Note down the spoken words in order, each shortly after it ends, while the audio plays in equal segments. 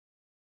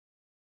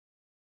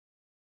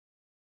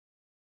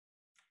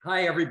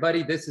Hi,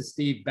 everybody. This is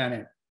Steve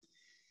Bennett.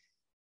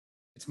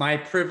 It's my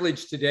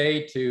privilege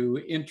today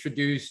to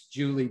introduce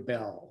Julie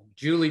Bell.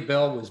 Julie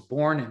Bell was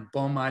born in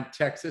Beaumont,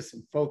 Texas,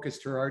 and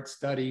focused her art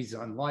studies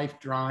on life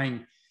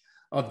drawing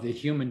of the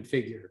human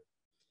figure.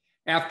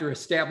 After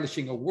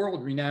establishing a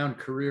world-renowned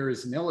career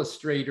as an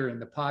illustrator in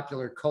the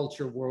popular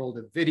culture world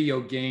of video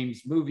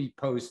games, movie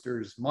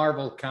posters,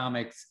 Marvel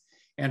comics,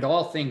 and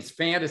all things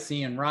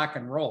fantasy and rock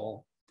and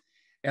roll,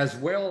 as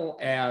well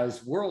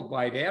as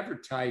worldwide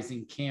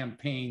advertising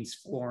campaigns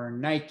for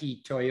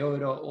Nike,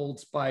 Toyota, Old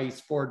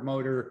Spice, Ford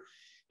Motor,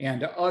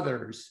 and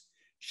others,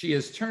 she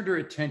has turned her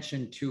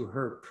attention to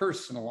her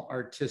personal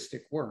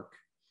artistic work.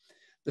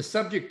 The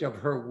subject of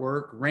her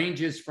work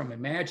ranges from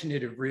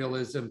imaginative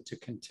realism to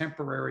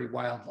contemporary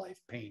wildlife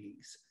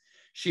paintings.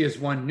 She has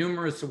won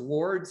numerous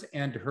awards,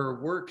 and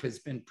her work has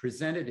been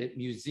presented at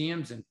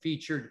museums and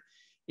featured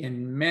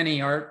in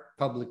many art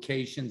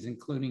publications,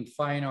 including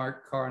Fine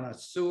Art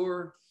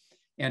Connoisseur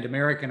and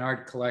American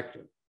Art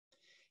Collective.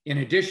 In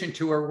addition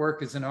to her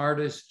work as an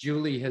artist,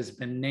 Julie has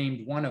been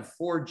named one of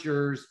 4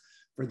 jurors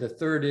for the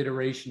 3rd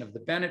iteration of the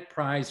Bennett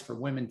Prize for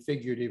Women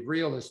Figurative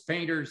Realist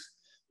Painters,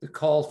 the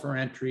call for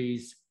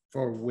entries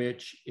for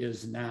which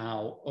is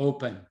now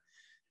open.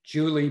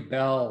 Julie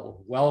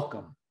Bell,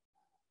 welcome.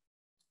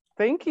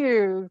 Thank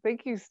you.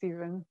 Thank you,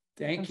 Stephen.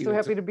 Thank you. I'm so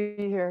happy to be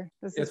here.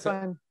 This is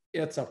fun.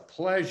 It's a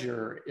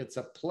pleasure. It's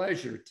a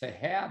pleasure to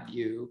have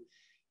you.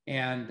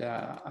 And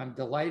I'm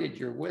delighted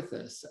you're with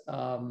us.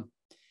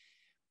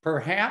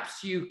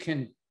 Perhaps you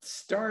can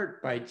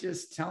start by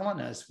just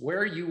telling us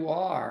where you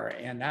are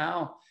and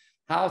now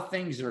how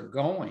things are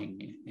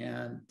going,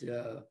 and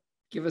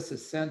give us a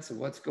sense of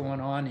what's going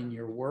on in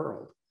your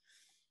world.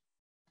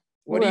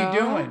 What are you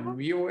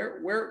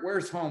doing?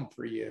 Where's home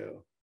for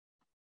you?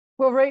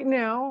 Well, right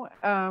now,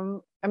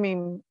 I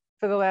mean,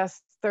 for the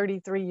last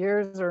 33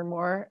 years or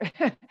more,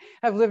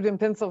 I've lived in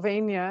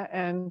Pennsylvania,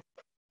 and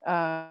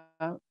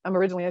I'm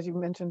originally, as you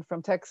mentioned,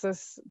 from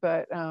Texas,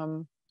 but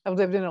I've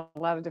lived in a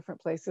lot of different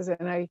places,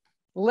 and I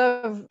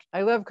love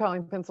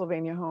calling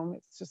Pennsylvania home.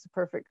 It's just a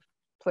perfect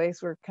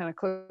place. We're kind of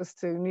close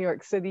to New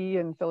York City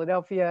and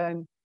Philadelphia,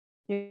 and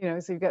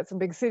so you've got some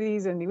big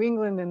cities in New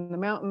England, and the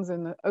mountains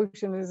and the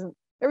ocean isn't.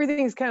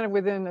 Everything's kind of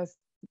within a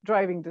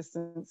driving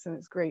distance, and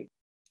it's great.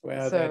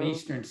 Well, so, that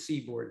Eastern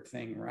Seaboard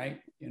thing, right?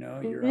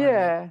 You're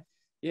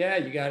yeah,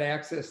 you got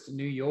access to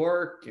New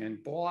York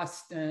and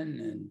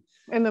Boston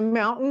and the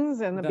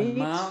mountains and the beach,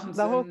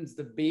 mountains,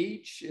 the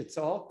beach. It's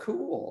all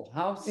cool.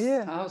 How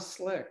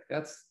slick.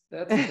 That's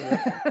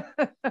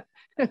terrific.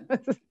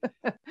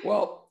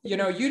 Well, you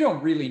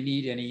don't really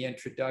need any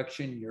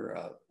introduction. You're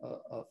a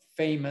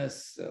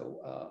famous,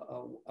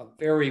 a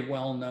very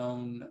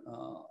well-known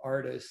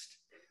artist.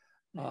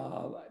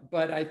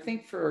 But I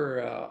think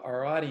for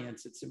our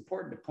audience, it's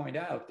important to point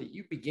out that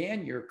you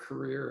began your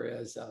career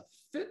as a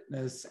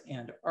fitness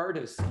and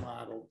artist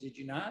model. Did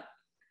you not?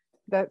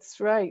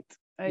 That's right.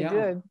 I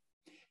did.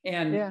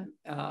 And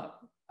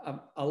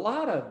a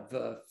lot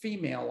of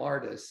female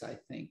artists, I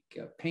think,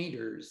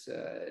 painters,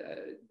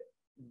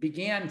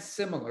 began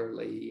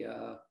similarly.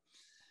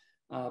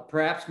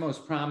 Perhaps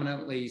most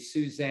prominently,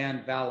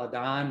 Suzanne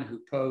Valadon, who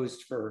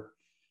posed for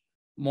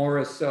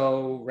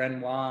Morisot,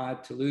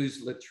 Renoir,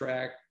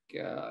 Toulouse-Lautrec,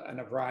 and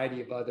a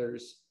variety of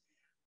others.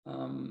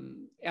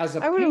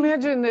 I would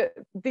imagine that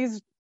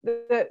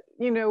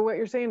what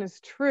you're saying is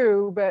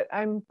true, but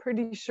I'm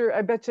pretty sure,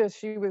 I bet you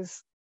she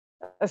was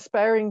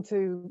aspiring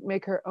to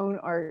make her own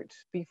art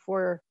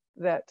before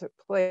that took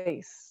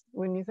place,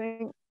 wouldn't you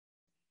think?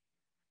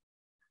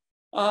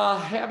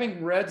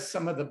 Having read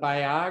some of the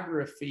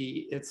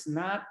biography, it's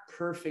not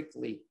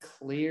perfectly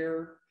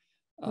clear.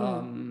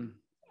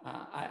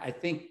 I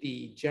think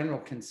the general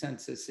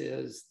consensus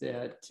is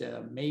that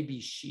maybe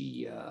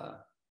she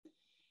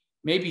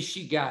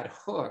got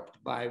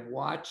hooked by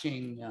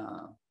watching.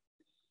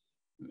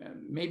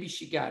 Maybe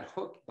she got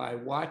hooked by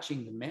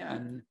watching the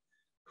men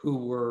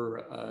who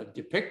were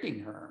depicting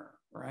her.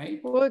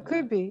 Right. Well, it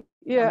could be.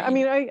 Yeah.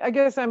 I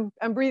guess I'm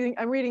reading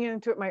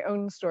into it my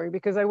own story,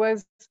 because I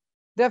was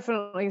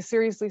definitely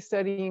seriously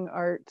studying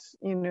art,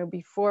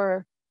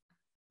 before.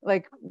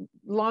 Like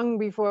long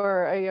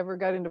before I ever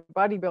got into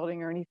bodybuilding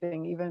or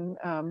anything, even,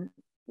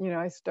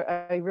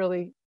 I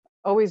really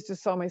always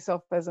just saw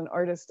myself as an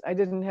artist. I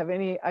didn't have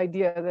any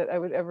idea that I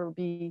would ever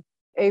be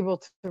able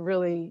to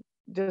really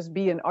just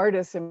be an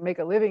artist and make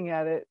a living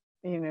at it,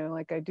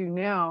 like I do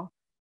now.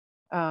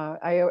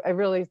 I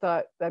really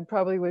thought I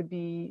probably would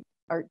be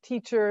art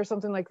teacher or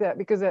something like that,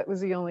 because that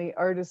was the only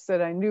artists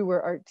that I knew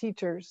were art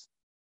teachers,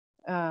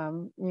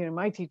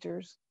 my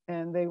teachers,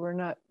 and they were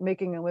not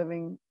making a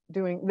living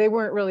they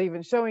weren't really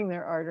even showing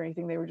their art or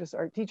anything. They were just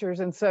art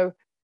teachers. And so,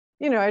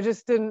 I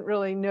just didn't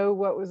really know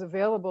what was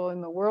available in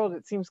the world.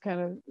 It seems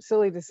kind of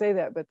silly to say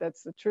that, but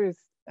that's the truth.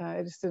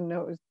 I just didn't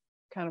know it was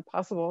kind of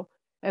possible.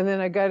 And then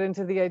I got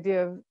into the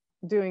idea of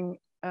doing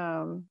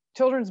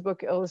children's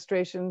book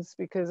illustrations,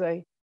 because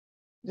I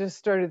just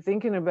started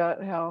thinking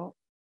about how,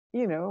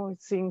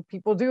 seeing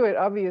people do it,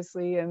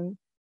 obviously, and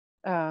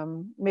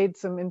made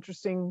some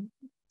interesting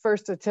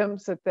first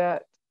attempts at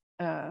that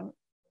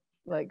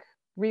like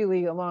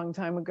really a long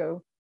time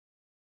ago.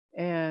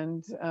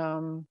 And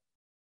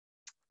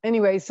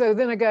anyway, so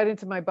then I got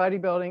into my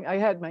bodybuilding. I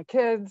had my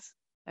kids,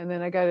 and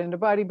then I got into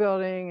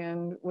bodybuilding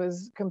and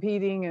was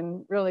competing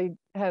and really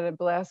had a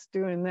blast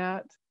doing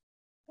that.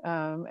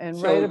 And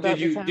So right about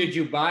did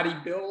you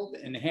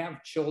bodybuild and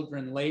have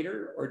children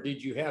later, or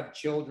did you have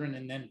children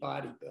and then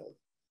bodybuild?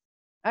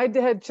 I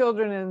had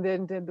children and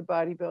then did the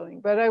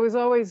bodybuilding, but I was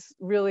always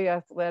really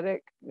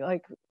athletic.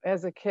 Like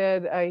as a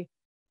kid, I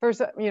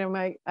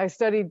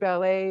studied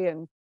ballet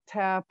and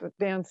tap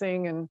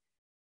dancing and,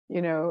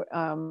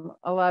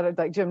 a lot of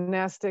like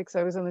gymnastics.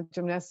 I was on the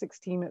gymnastics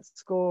team at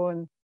school.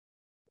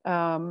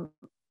 And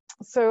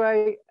so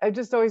I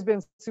just always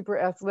been super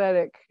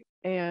athletic,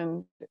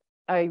 and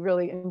I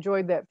really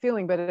enjoyed that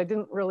feeling, but I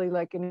didn't really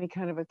like any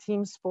kind of a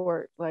team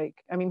sport. Like,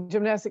 I mean,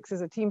 gymnastics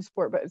is a team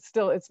sport, but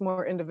it's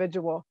more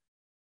individual.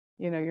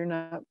 You're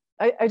not,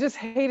 I just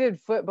hated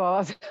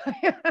football.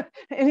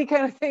 Any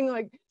kind of thing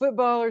like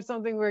football or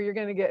something where you're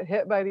going to get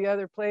hit by the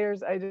other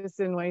players. I just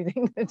didn't want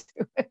anything to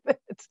do with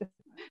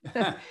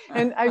it.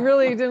 And I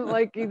really didn't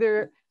like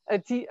either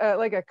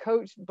like a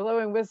coach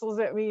blowing whistles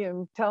at me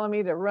and telling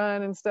me to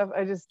run and stuff.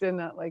 I just did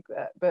not like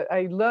that. But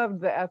I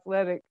loved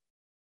the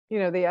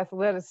the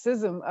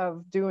athleticism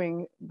of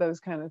doing those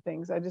kind of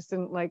things. I just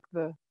didn't like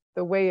the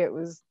way it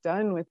was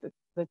done with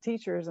the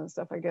teachers and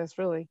stuff, I guess,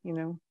 really,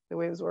 the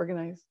way it was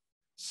organized.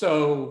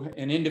 So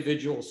an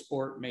individual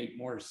sport made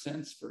more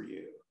sense for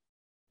you.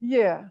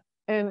 Yeah.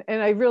 And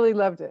I really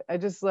loved it. I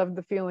just loved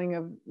the feeling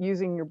of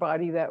using your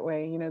body that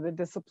way, the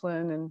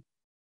discipline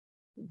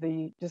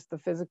and just the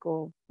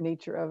physical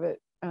nature of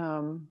it.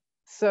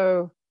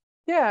 So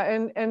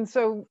yeah. And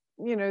so,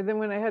 then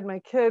when I had my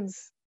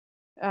kids,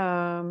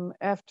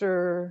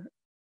 after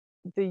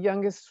the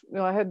youngest,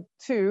 I had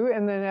two,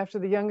 and then after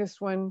the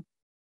youngest one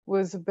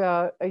was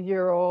about a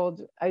year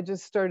old, I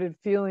just started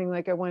feeling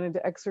like I wanted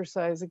to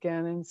exercise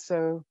again. And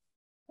so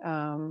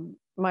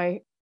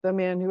the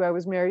man who I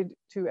was married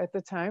to at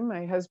the time,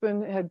 my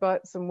husband, had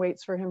bought some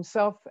weights for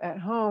himself at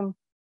home,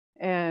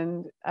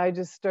 and I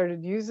just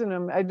started using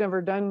them. I'd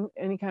never done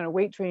any kind of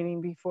weight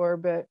training before,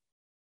 but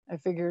I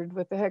figured,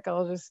 what the heck,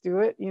 I'll just do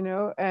it,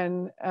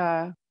 and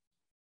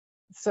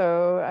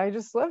so I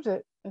just loved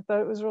it. I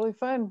thought it was really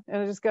fun,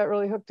 and I just got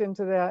really hooked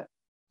into that.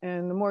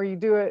 And the more you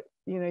do it,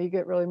 you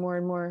get really more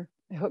and more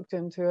hooked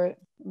into it.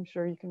 I'm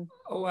sure you can.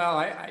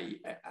 Well,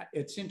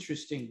 it's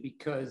interesting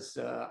because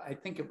I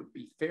think it would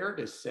be fair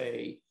to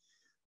say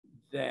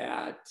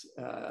that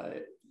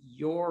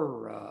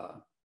your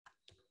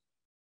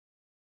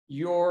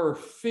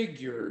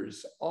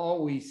figures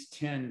always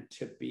tend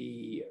to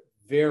be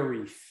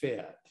very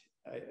fit.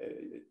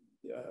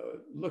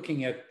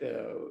 Looking at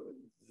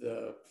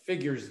the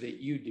figures that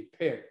you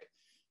depict,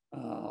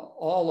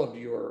 all of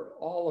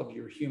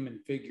your human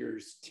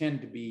figures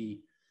tend to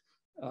be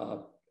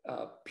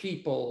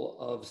people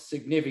of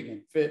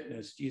significant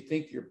fitness. Do you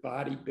think your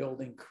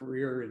bodybuilding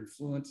career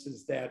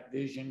influences that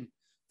vision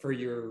for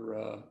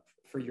your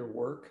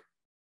work?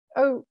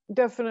 Oh,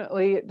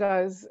 definitely it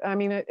does. I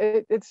mean,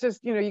 it's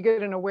just, you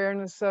get an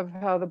awareness of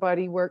how the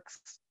body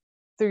works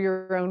through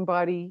your own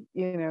body,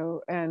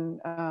 and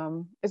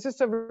it's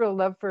just a real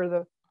love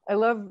for I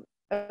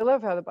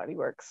love how the body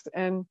works.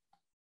 And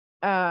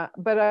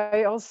but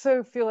I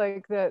also feel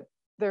like that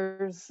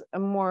there's a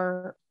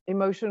more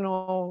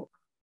emotional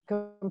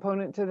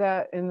component to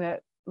that, in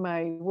that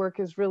my work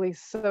is really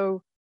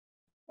so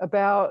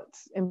about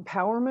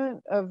empowerment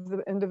of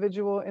the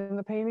individual in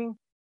the painting.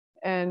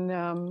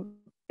 And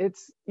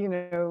it's,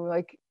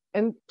 like,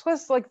 and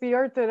plus, like, the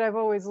art that I've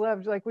always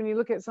loved, like when you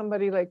look at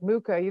somebody like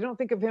Mucha, you don't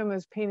think of him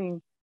as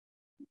painting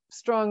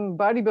strong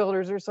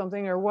bodybuilders or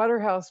something, or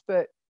Waterhouse,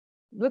 but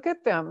look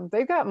at them.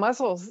 They've got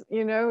muscles.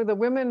 The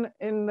women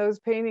in those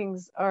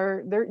paintings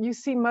are there. You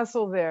see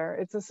muscle there.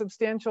 It's a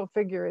substantial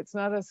figure. It's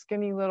not a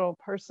skinny little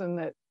person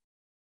that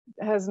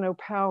has no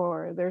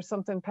power. There's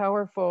something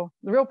powerful,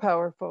 real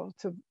powerful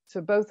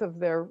to both of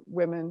their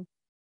women.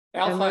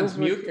 Alphonse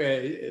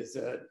Mucha is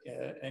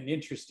an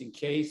interesting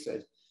case,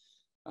 a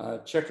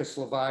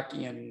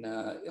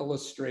Czechoslovakian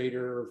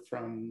illustrator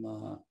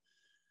from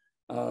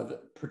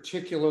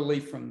particularly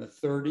from the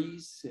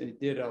 30s. He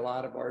did a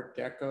lot of Art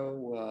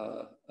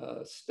Deco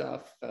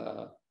stuff.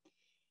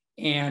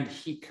 And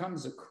he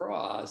comes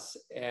across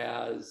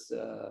as,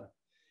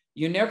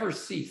 you never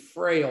see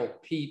frail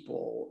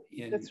people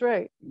in That's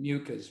right.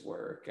 Mucha's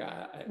work.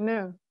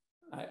 No.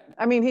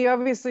 I mean, he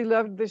obviously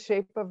loved the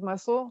shape of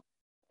muscle.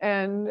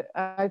 And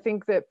I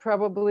think that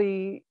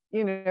probably,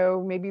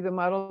 maybe the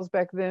models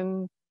back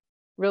then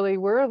really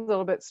were a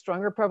little bit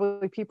stronger.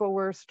 Probably people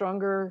were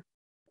stronger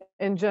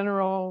in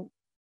general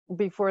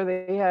before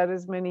they had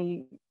as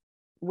many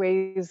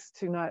ways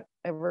to not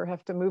ever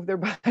have to move their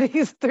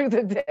bodies through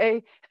the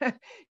day. I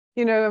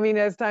mean,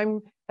 as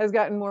time has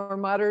gotten more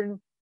modern,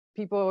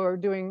 people are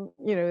doing,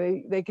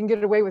 they can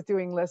get away with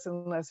doing less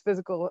and less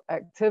physical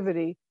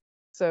activity.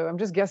 So I'm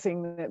just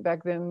guessing that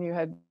back then you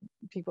had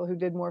people who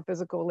did more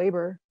physical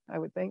labor, I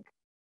would think.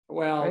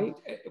 Well, right?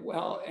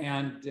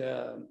 and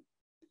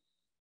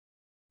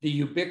the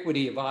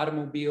ubiquity of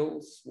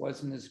automobiles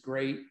wasn't as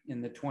great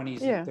in the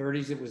 20s and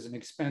 30s. It was an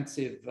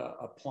expensive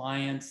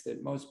appliance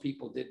that most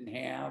people didn't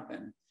have.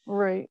 And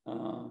right.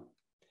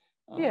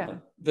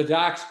 The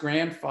doc's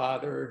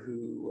grandfather,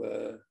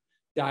 who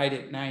died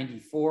at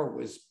 94,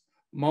 was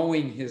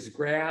mowing his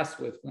grass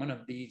with one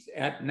of these.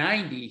 At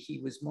 90, he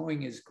was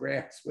mowing his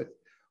grass with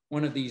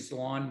one of these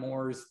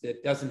lawnmowers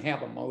that doesn't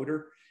have a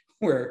motor,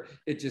 where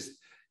it just,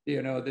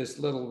 you know, this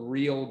little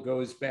reel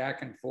goes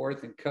back and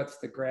forth and cuts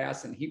the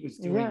grass. And he was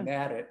doing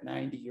that at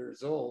 90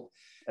 years old.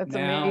 That's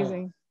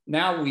amazing.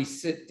 Now we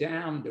sit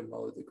down to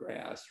mow the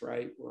grass,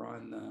 right? We're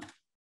on the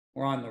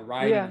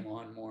riding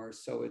lawnmower.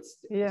 So it's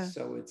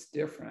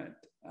different.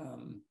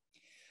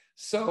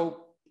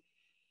 So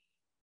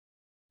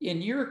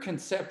in your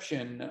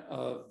conception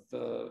of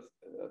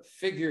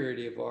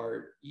figurative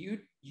art, you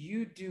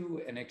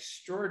do an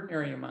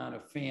extraordinary amount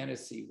of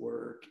fantasy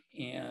work,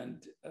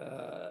 and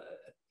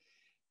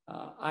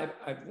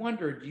I've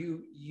wondered,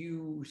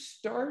 you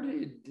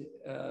started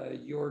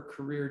your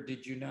career,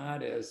 did you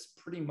not, as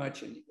pretty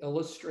much an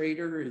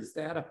illustrator? Is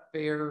that a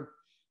fair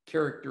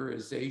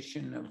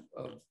characterization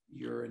of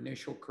your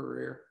initial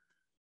career?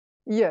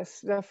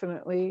 Yes,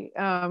 definitely.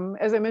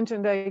 As I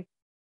mentioned, I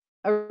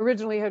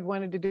originally had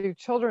wanted to do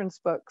children's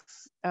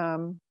books,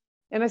 and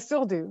I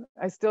still do.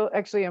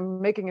 Actually,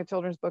 I'm making a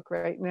children's book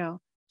right now.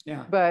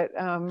 Yeah. But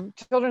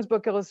children's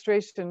book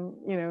illustration,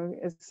 you know,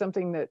 is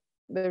something that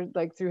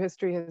like through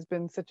history has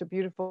been such a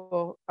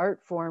beautiful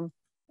art form.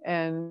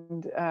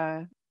 And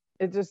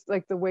it just,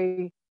 like, the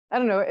way, I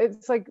don't know,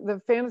 it's like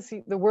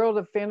the world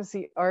of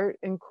fantasy art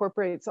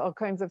incorporates all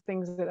kinds of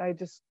things that I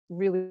just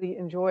really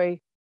enjoy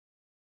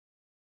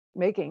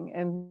making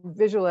and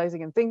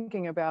visualizing and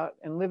thinking about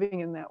and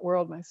living in that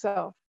world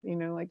myself, you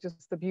know, like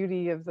just the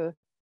beauty of the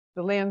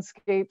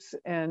landscapes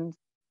and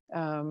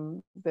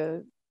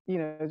the, you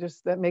know,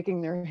 just that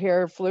making their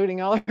hair floating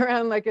all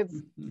around like it's,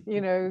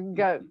 you know,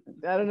 got,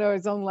 I don't know,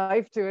 its own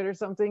life to it or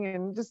something.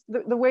 And just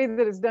the way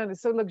that it's done is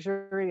so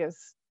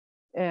luxurious.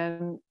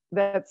 And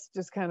that's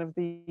just kind of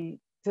the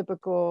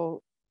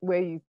typical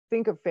way you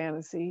think of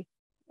fantasy.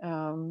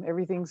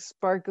 Everything's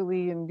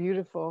sparkly and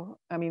beautiful.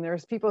 I mean,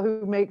 there's people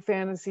who make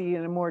fantasy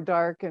in a more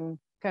dark and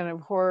kind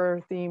of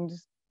horror themed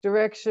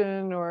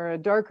direction or a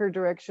darker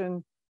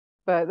direction,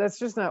 but that's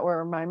just not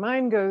where my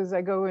mind goes.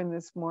 I go in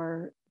this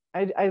more,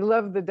 I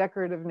love the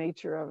decorative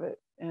nature of it.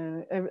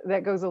 And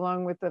that goes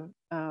along with the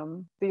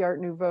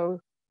Art Nouveau,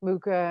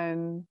 Mucha,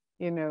 and,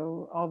 you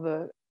know, all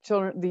the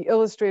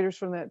illustrators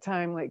from that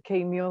time, like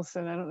Kay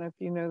Nielsen. I don't know if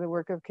you know the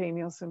work of Kay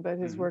Nielsen, but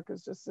his work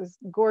is just this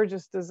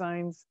gorgeous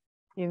designs,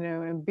 you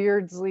know, and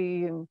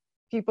Beardsley and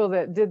people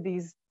that did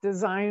these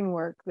design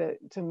work that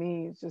to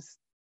me is just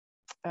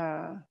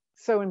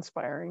so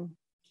inspiring.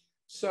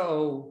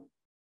 So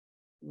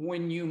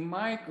when you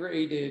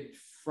migrated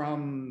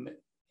from,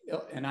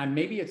 and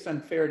maybe it's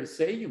unfair to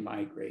say you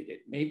migrated,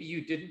 maybe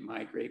you didn't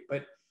migrate,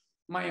 but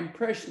my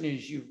impression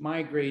is you've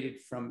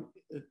migrated from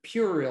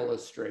pure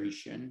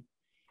illustration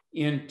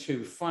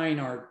into fine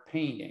art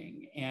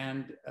painting.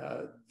 And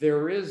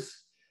there is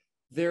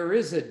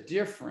a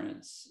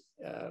difference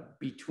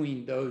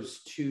between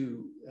those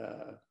two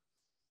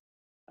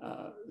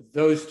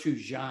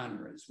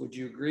genres. Would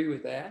you agree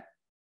with that?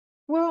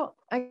 Well,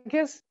 I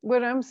guess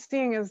what I'm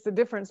seeing is the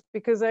difference,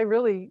 because I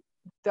really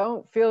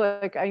don't feel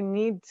like I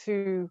need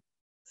to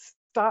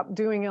stop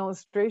doing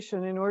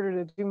illustration in order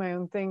to do my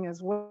own thing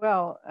as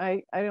well.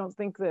 I don't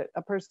think that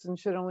a person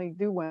should only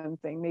do one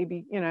thing.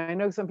 Maybe, you know, I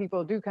know some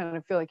people do kind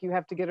of feel like you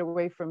have to get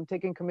away from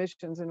taking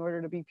commissions in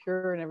order to be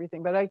pure and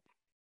everything, but I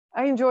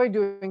enjoy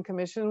doing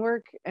commission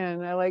work,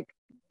 and I like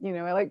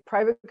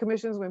private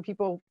commissions when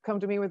people come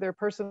to me with their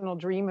personal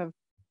dream of,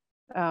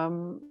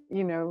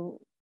 you know,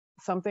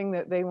 something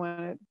that they want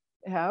to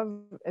have.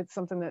 It's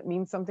something that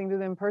means something to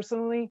them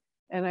personally.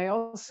 And I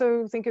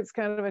also think it's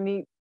kind of a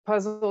neat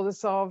puzzle to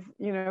solve,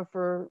 you know,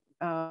 for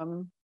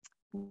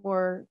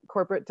more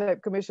corporate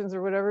type commissions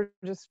or whatever,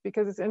 just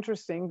because it's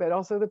interesting, but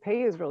also the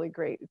pay is really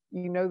great.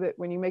 You know that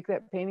when you make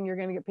that painting, you're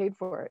going to get paid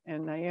for it.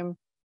 And I am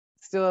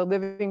still a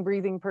living,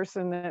 breathing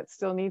person that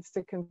still needs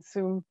to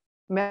consume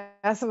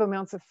massive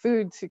amounts of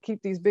food to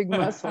keep these big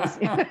muscles. so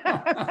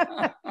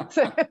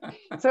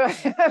I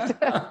have to,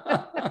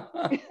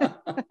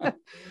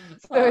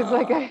 so it's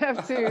like I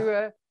have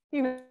to,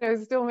 you know,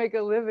 still make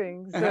a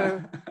living.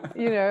 So,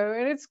 you know,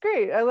 and it's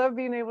great. I love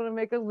being able to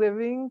make a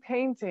living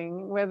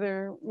painting,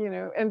 whether, you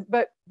know, and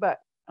but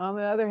on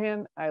the other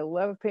hand, I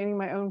love painting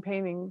my own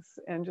paintings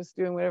and just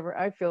doing whatever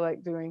I feel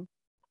like doing.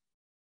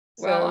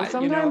 So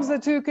sometimes the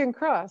two can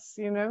cross,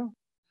 you know.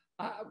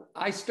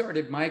 I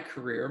started my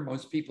career,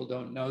 most people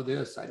don't know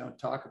this, I don't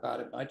talk about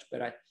it much,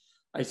 but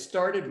I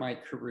started my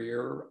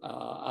career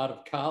out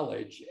of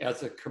college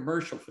as a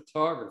commercial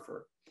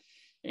photographer.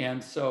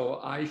 And so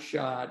I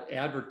shot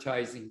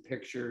advertising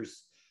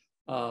pictures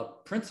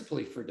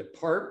principally for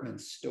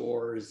department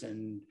stores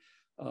and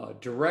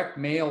direct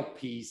mail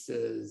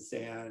pieces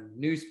and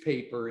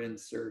newspaper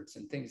inserts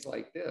and things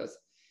like this.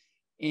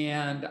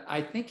 And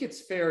I think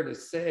it's fair to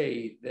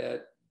say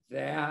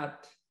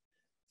that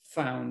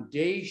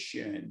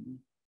foundation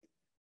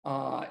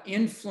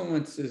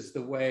influences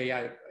the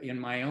way in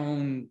my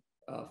own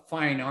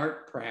fine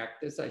art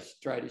practice. I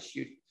try to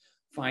shoot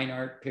fine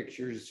art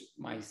pictures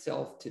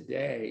myself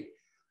today.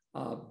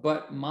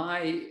 But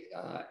my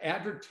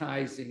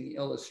advertising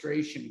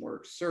illustration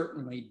work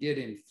certainly did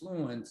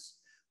influence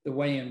the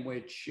way in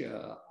which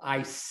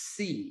I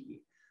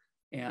see.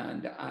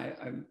 And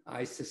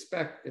I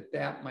suspect that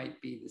that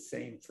might be the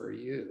same for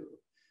you.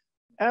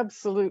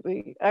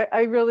 Absolutely.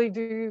 I really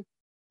do.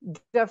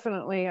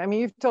 Definitely. I mean,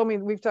 you've told me,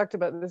 we've talked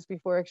about this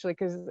before, actually,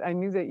 because I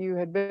knew that you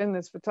had been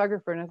this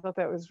photographer, and I thought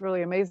that was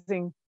really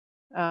amazing.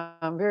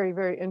 Very,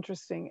 very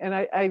interesting. And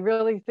I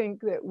really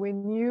think that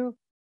when you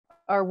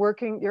are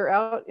working, you're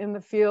out in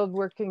the field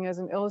working as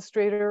an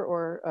illustrator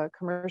or a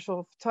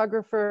commercial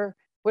photographer,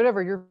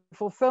 whatever, you're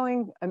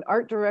fulfilling an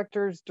art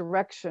director's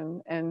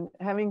direction and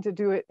having to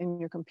do it, and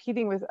you're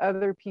competing with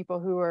other people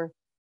who are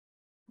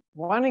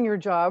wanting your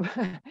job,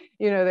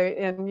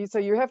 so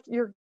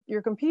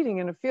you're competing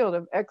in a field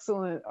of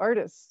excellent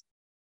artists,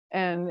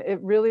 and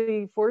it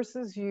really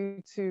forces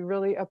you to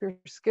really up your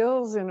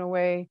skills in a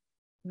way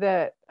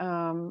that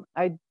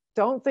I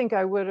don't think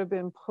I would have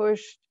been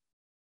pushed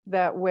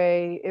that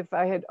way if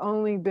I had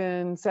only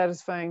been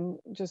satisfying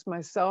just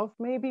myself.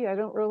 Maybe, I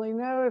don't really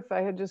know, if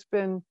I had just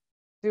been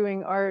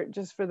doing art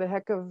just for the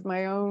heck of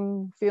my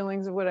own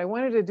feelings of what I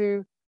wanted to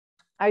do,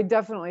 I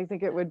definitely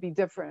think it would be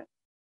different.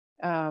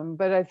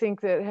 But I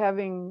think that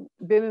having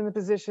been in the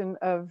position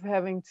of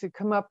having to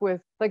come up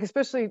with, like,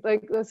 especially,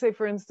 like, let's say,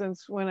 for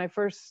instance, when I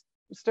first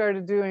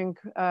started doing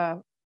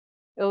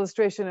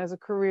illustration as a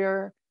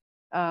career,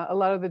 a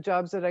lot of the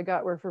jobs that I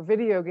got were for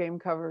video game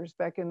covers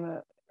back in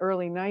the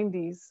early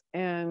 90s.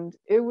 And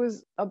it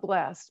was a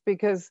blast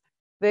because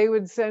they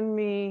would send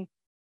me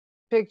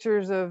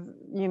pictures of,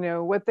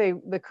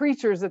 the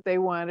creatures that they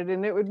wanted.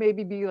 And it would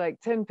maybe be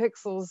like 10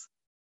 pixels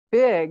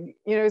big,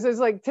 so it's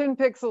like 10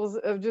 pixels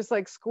of just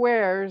like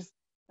squares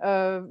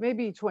of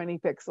maybe 20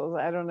 pixels,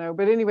 I don't know,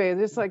 but anyway,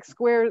 just like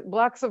square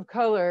blocks of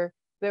color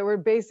that were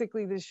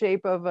basically the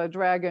shape of a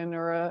dragon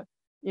or a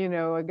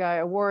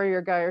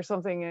warrior guy or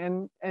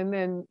something. And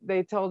then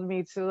they told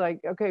me to, like,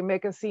 okay,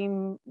 make a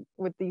scene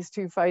with these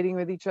two fighting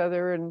with each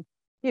other, and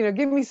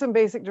give me some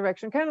basic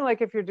direction, kind of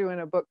like if you're doing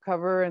a book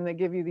cover and they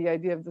give you the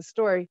idea of the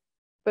story.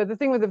 But the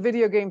thing with the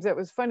video games that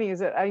was funny is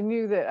that I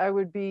knew that I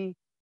would be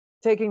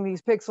taking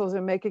these pixels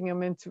and making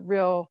them into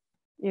real,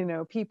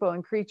 people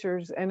and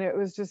creatures. And it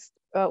was just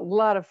a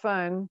lot of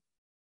fun.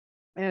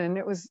 And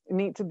it was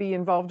neat to be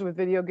involved with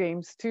video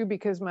games too,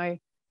 because my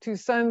two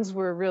sons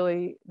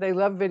they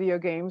love video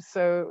games.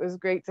 So it was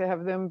great to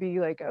have them be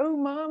like, oh,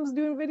 mom's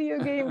doing video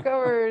game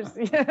covers.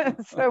 Yeah,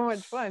 so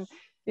much fun.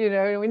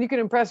 When you can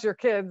impress your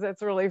kids,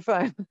 that's really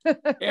fun.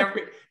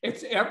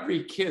 It's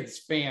every kid's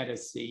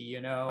fantasy,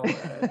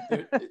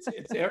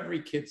 it's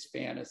every kid's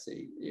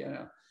fantasy,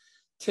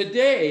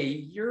 Today,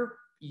 you're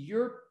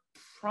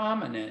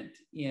prominent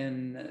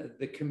in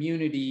the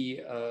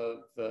community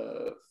of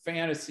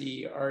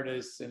fantasy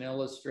artists and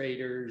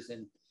illustrators,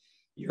 and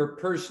your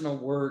personal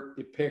work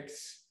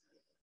depicts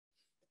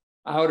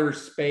outer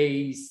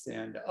space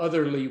and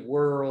otherly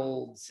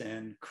worlds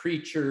and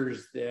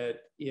creatures that,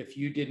 if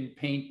you didn't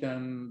paint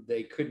them,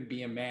 they couldn't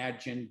be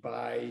imagined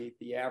by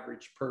the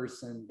average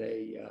person.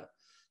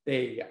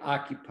 They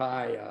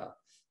occupy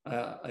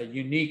a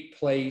unique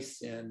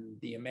place in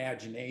the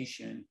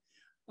imagination.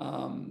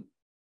 Do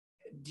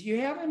you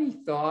have any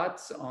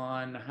thoughts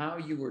on how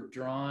you were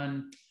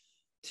drawn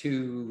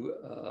to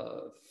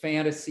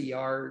fantasy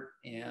art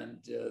and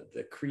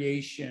the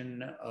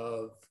creation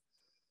of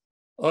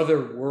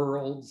other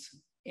worlds?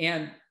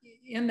 And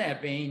in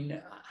that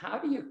vein, how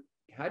do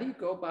you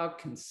go about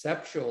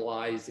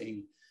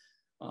conceptualizing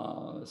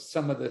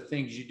some of the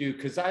things you do?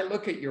 Because I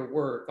look at your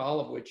work, all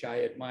of which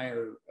I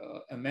admire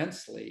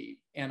immensely,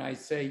 and I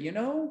say,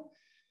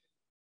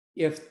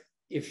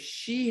 if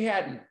she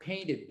hadn't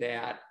painted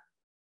that,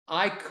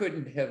 I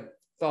couldn't have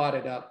thought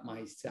it up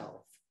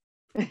myself.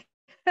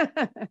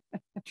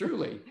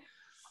 Truly.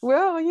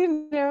 Well,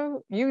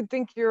 you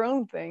think your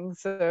own thing.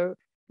 So,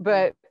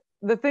 but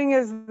the thing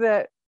is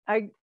that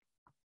I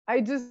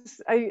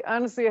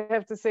honestly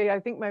have to say, I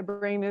think my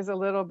brain is a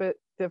little bit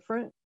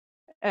different.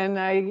 And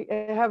I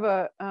have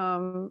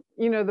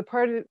the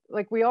part of,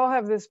 like, we all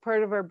have this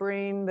part of our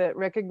brain that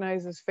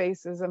recognizes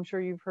faces. I'm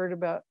sure you've heard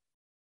about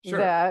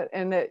that,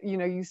 and that,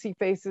 you see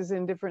faces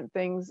in different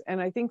things.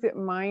 And I think that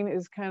mine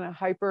is kind of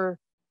hyper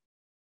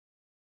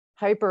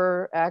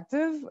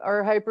active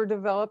or hyper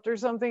developed or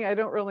something. I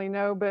don't really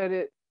know, but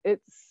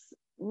it's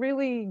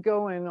really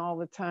going all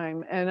the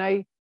time. And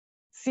I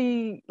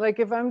see, like,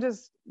 if I'm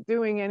just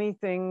doing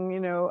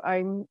anything,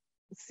 I'm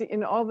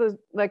seeing all the,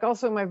 like,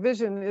 also my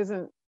vision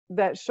isn't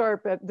that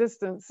sharp at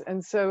distance,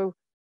 and so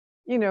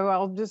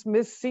I'll just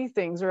see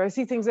things, or I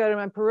see things out of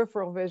my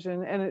peripheral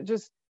vision, and it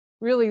just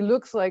really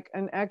looks like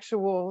an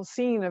actual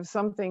scene of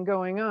something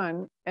going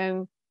on.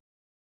 And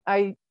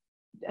I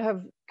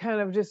have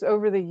kind of just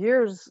over the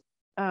years,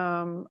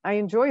 I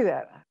enjoy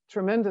that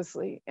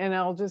tremendously, and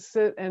I'll just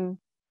sit and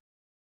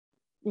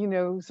you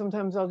know,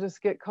 sometimes I'll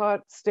just get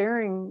caught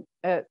staring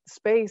at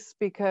space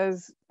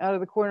because out of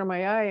the corner of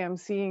my eye, I'm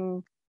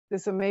seeing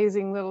this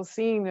amazing little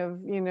scene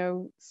of, you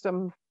know,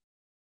 some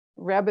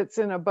rabbits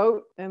in a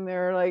boat and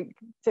they're like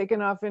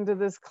taking off into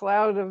this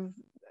cloud of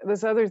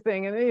this other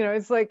thing. And, you know,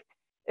 it's like,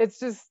 it's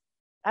just,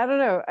 I don't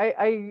know.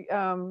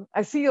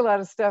 I see a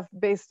lot of stuff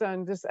based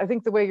on just, I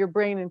think the way your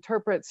brain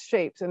interprets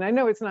shapes. And I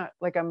know it's not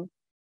like I'm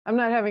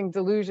not having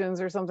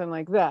delusions or something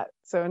like that.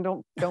 So, and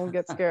don't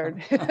get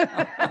scared.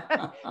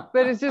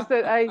 But it's just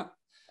that I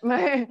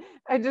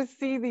just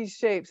see these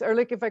shapes. Or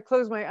like if I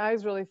close my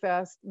eyes really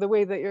fast, the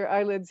way that your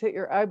eyelids hit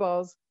your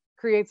eyeballs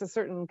creates a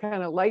certain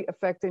kind of light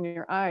effect in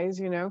your eyes,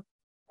 you know.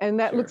 And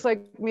that looks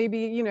like maybe,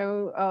 you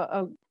know,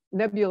 a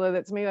nebula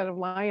that's made out of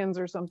lions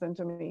or something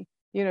to me,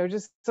 you know,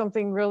 just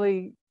something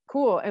really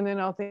cool. And then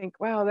I'll think,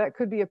 wow, that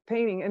could be a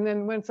painting. And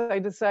then once I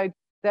decide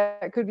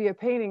that could be a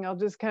painting, I'll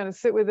just kind of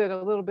sit with it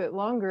a little bit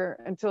longer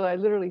until I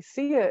literally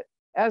see it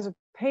as a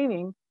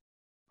painting.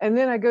 And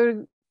then I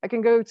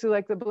can go to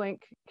like the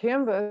blank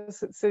canvas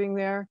that's sitting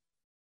there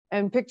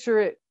and picture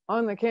it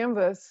on the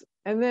canvas.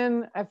 And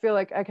then I feel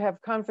like I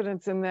have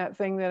confidence in that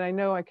thing, that I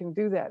know I can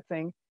do that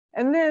thing.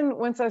 And then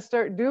once I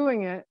start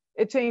doing it,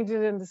 it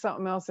changes into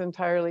something else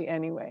entirely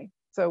anyway.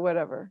 So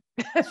whatever.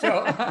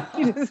 So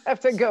you just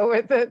have to go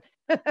with it.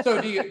 So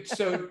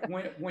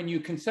when you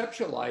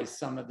conceptualize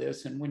some of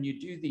this, and when you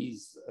do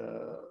these,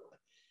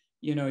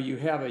 you know, you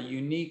have a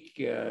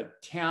unique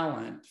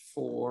talent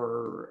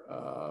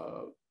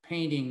for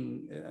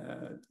painting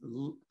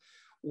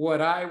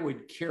what I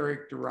would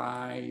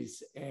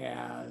characterize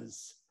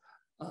as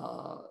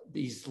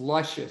these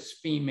luscious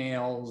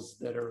females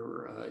that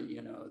are,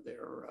 you know,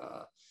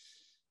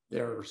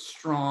 they're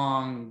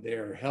strong,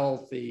 they're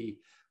healthy.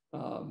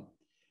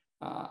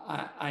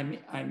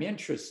 I'm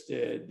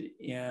interested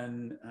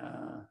in,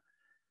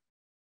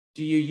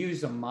 do you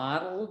use a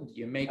model? Do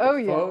you make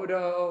a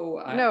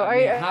photo? No, I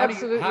mean,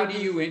 absolutely. How do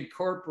you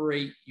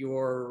incorporate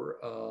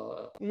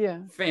your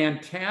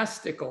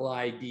fantastical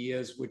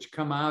ideas which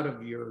come out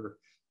of your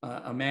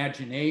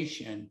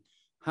imagination?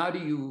 How do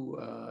you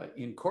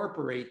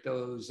incorporate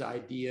those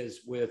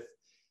ideas with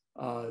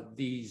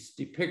these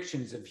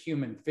depictions of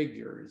human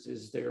figures?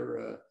 Is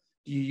there,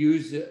 do you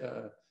use,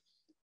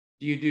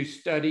 do you do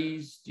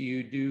studies? Do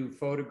you do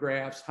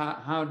photographs?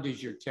 How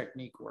does your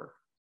technique work?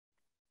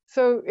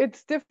 So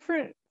it's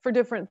different for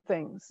different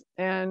things.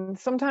 And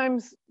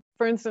sometimes,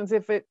 for instance,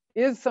 if it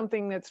is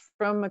something that's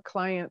from a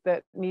client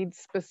that needs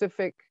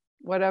specific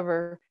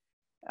whatever,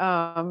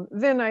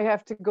 then I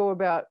have to go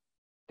about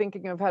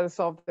thinking of how to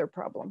solve their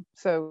problem.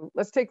 So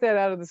let's take that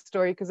out of the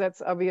story because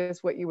that's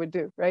obvious what you would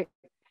do, right?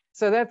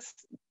 So that's,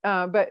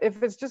 but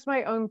if it's just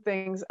my own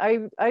things,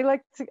 I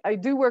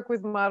do work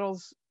with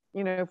models,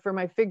 you know, for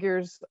my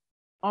figures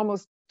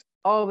almost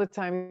all the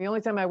time. The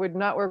only time I would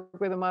not work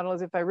with a model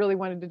is if I really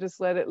wanted to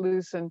just let it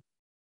loose. And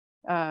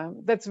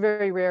that's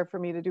very rare for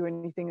me to do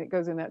anything that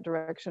goes in that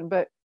direction.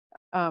 But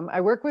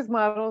I work with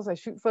models, I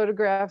shoot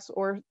photographs,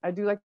 or I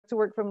do like to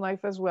work from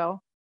life as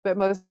well. But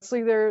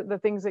mostly the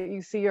things that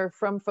you see are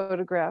from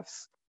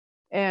photographs.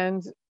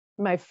 And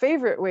my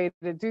favorite way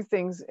to do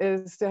things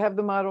is to have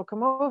the model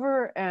come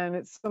over, and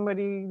it's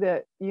somebody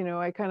that, you know,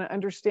 I kind of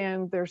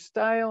understand their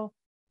style,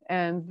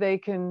 and they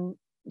can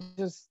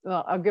just,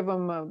 I'll give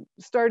them a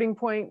starting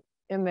point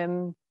and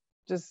then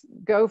just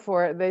go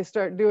for it. They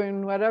start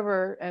doing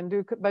whatever and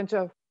do a bunch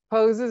of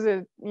poses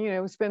and, you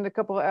know, spend a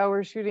couple of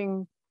hours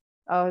shooting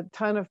a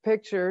ton of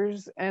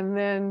pictures, and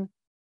then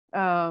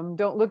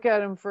don't look at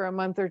them for a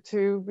month or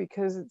two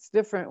because it's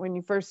different when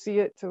you first see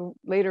it to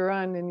later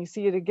on and you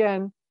see it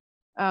again.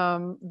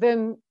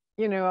 Then,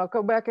 you know, I'll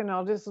go back and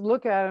I'll just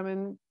look at them,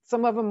 and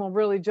some of them will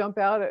really jump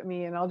out at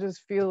me, and I'll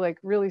just feel like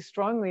really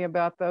strongly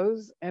about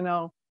those, and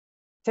I'll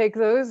take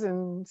those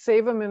and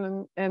save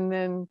them and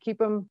then keep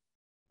them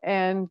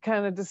and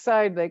kind of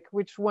decide like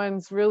which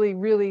ones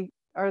really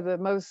are the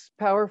most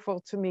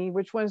powerful to me,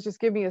 which ones just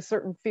give me a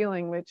certain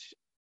feeling, which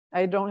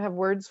I don't have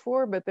words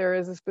for, but there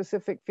is a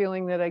specific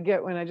feeling that I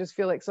get when I just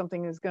feel like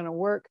something is going to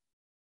work.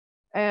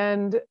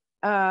 And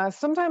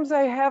sometimes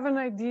I have an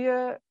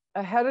idea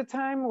ahead of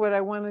time what I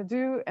want to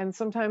do, and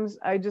sometimes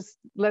I just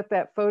let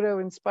that photo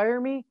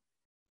inspire me.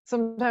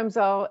 Sometimes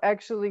I'll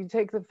actually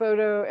take the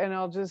photo and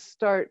I'll just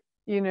start,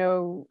 you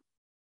know,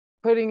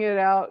 putting it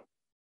out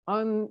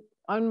on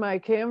my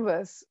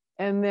canvas,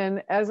 and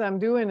then as I'm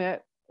doing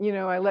it, you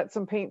know, I let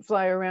some paint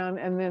fly around,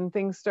 and then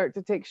things start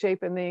to take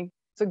shape and they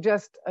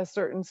suggest a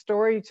certain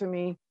story to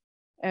me.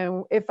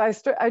 And if I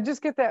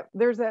just get that,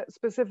 there's that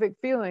specific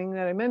feeling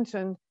that I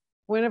mentioned.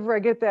 Whenever I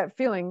get that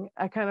feeling,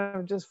 I kind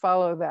of just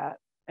follow that.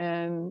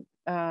 And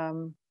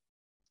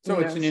so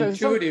it's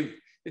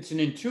an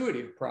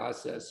intuitive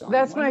process.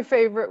 That's my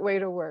favorite way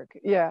to work.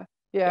 Yeah.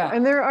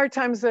 And there are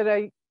times that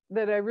I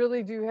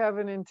really do have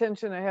an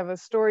intention. I have a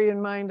story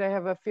in mind. I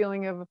have a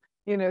feeling of,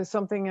 you know,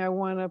 something I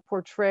want to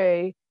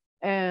portray.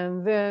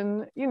 And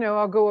then, you know,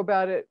 I'll go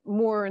about it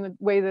more in the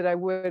way that I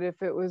would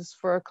if it was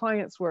for a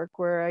client's work,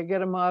 where I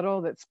get a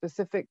model that's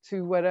specific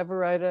to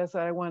whatever it is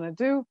I want to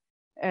do.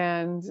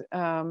 and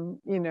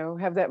you know,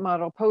 have that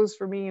model pose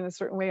for me in a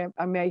certain way.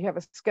 I may have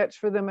a sketch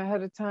for them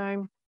ahead of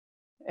time,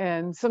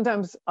 and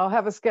sometimes I'll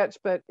have a sketch,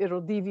 but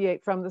it'll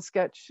deviate from the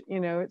sketch. You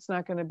know, it's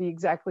not going to be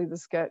exactly the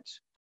sketch,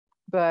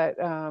 but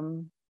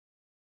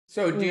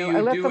So do you know, I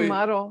you let do the it,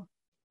 model.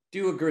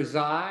 do a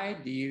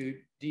grisaille? Do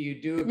you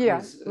do Yeah.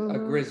 a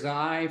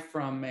grisaille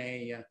from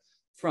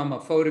a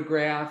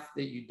photograph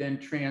that you then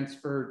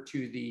transfer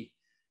to the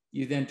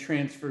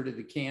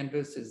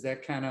canvas? Is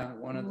that kind of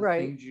one of the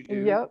Right. things you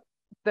do? Yep.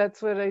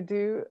 That's what I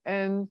do.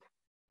 And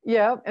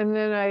yeah, and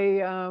then I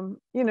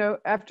you know,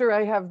 after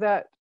I have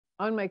that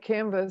on my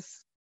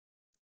canvas,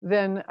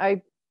 then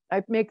I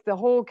make the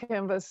whole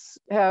canvas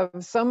have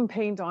some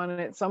paint on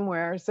it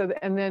somewhere. So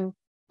and then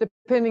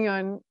depending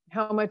on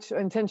how much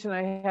intention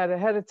I had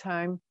ahead of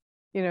time,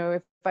 you know,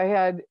 if I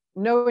had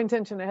no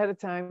intention ahead of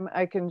time,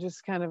 I can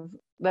just kind of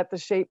let the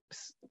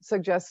shapes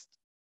suggest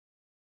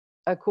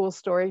a cool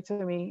story to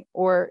me.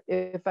 Or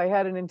if I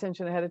had an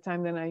intention ahead of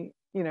time, then I,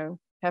 you know,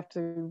 have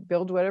to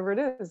build whatever it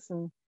is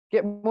and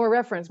get more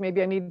reference.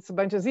 Maybe I need a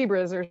bunch of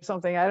zebras or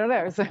something. I don't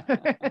know. So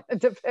it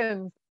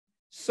depends.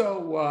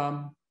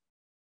 So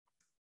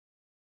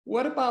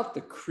what about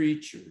the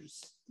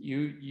creatures?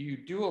 You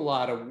do a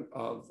lot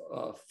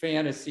of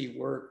fantasy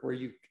work where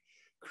you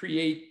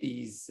create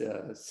these.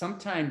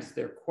 Sometimes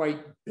they're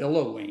quite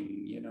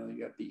billowing. You know,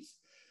 you got these.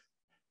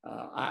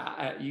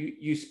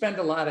 You spend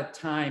a lot of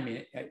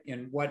time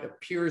in what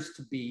appears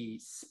to be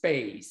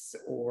space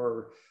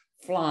or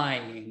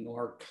flying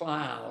or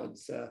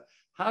clouds.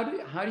 How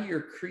do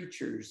your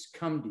creatures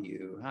come to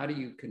you? How do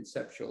you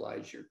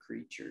conceptualize your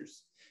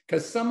creatures?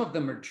 Because some of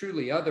them are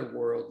truly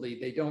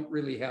otherworldly. They don't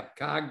really have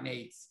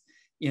cognates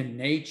in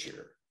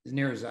nature, as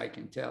near as I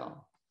can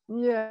tell.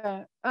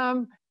 Yeah.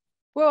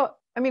 Well,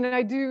 I mean,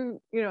 I do,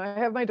 you know, I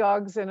have my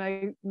dogs and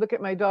I look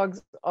at my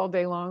dogs all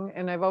day long.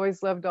 And I've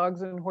always loved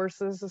dogs and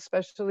horses,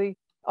 especially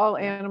all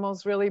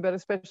animals, really, but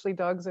especially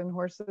dogs and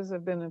horses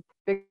have been a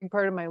big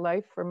part of my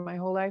life for my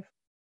whole life.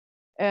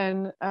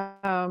 And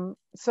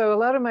so a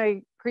lot of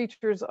my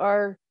creatures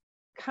are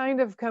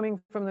kind of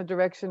coming from the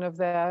direction of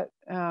that,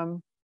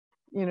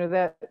 you know,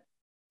 that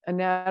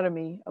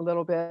anatomy a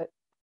little bit.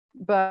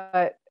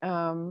 But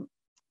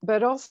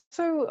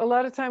also a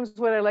lot of times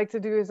what I like to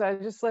do is I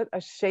just let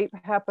a shape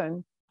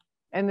happen,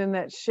 and then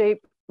that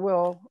shape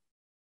will,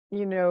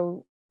 you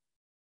know,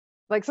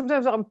 like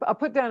sometimes I'll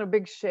put down a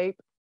big shape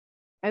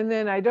and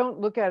then I don't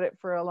look at it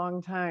for a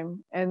long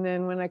time, and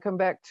then when I come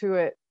back to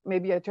it,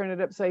 maybe I turn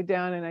it upside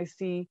down and I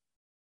see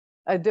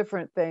a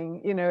different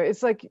thing. You know,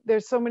 it's like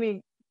there's so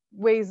many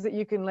ways that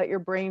you can let your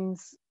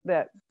brain's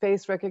that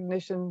face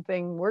recognition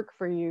thing work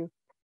for you,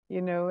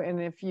 you know.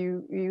 And if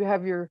you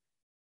have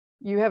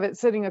it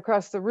sitting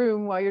across the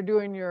room while you're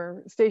doing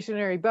your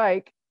stationary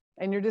bike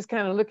and you're just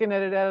kind of looking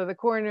at it out of the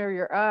corner of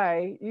your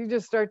eye, you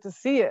just start to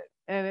see it.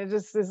 And it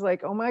just is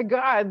like, oh my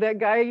God, that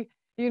guy,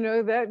 you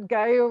know, that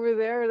guy over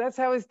there, that's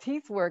how his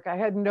teeth work. I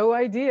had no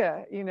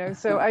idea, you know.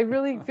 So I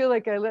really feel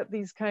like I let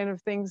these kind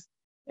of things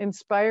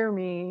inspire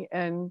me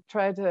and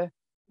try to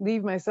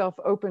leave myself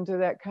open to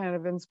that kind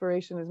of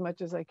inspiration as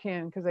much as I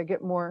can, because I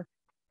get more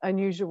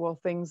unusual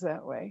things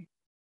that way.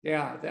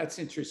 Yeah, that's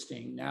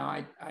interesting. Now,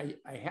 I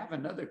have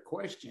another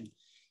question,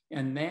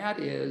 and that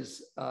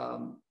is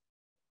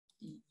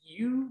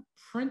you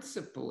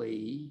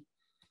principally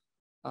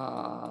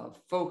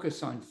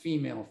focus on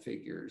female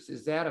figures.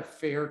 Is that a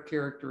fair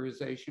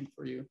characterization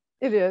for you?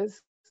 It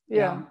is,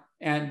 yeah.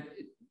 And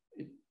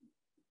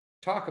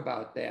talk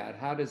about that.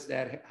 How does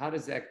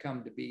that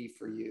come to be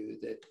for you,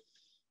 that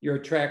you're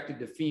attracted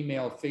to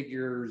female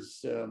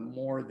figures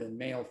more than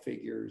male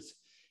figures?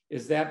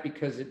 Is that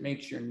because it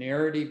makes your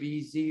narrative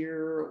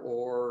easier,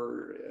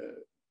 or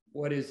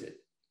what is it?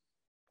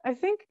 I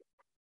think,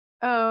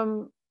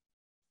 you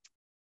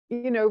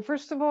know,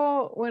 first of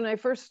all, when I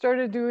first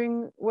started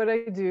doing what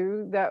I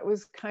do, that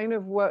was kind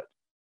of what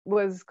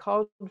was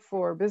called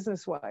for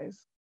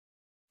business-wise.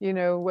 You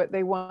know, what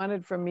they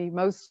wanted from me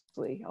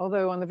mostly.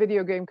 Although on the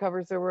video game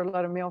covers, there were a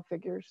lot of male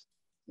figures.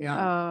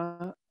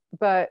 Yeah.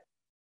 But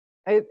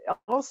I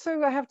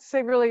also, I have to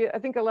say, really, I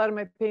think a lot of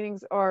my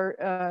paintings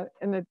are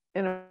in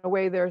a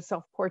way they're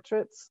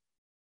self-portraits,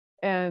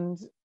 and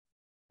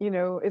you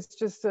know, it's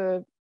just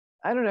I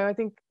don't know. I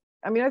think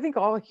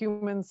all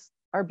humans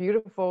are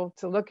beautiful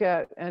to look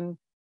at, and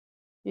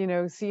you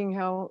know, seeing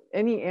how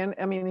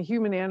a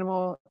human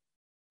animal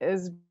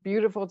is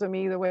beautiful to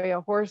me the way a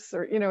horse,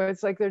 or you know,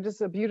 it's like they're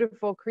just a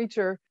beautiful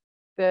creature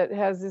that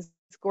has this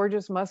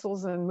gorgeous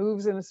muscles and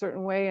moves in a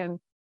certain way, and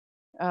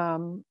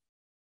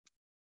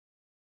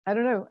I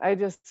don't know. I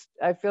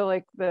feel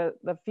like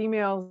the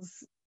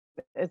females,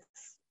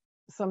 it's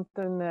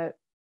something that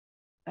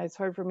it's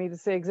hard for me to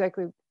say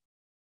exactly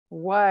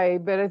why,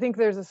 but I think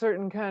there's a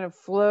certain kind of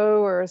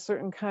flow or a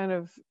certain kind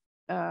of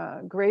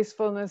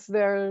gracefulness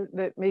there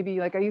that maybe,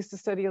 like, I used to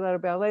study a lot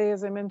of ballet,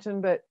 as I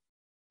mentioned, but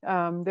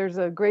there's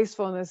a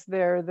gracefulness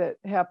there that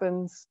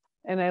happens,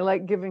 and I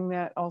like giving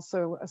that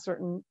also a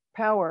certain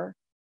power.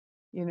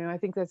 You know, I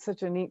think that's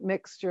such a neat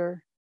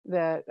mixture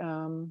that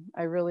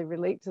I really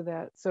relate to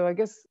that. So I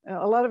guess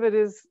a lot of it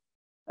is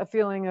a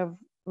feeling of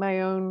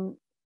my own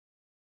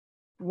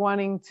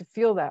wanting to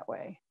feel that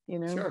way, you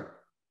know? Sure,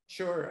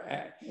 sure.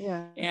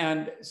 Yeah.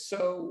 And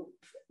so,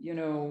 you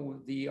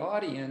know, the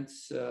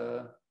audience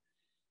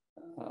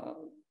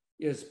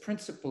is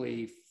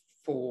principally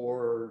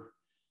for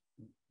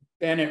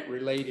Bennett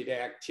related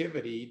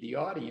activity. The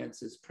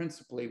audience is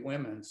principally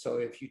women. So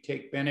if you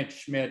take Bennett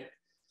Schmidt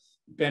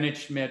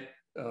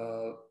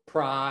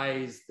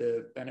Prize,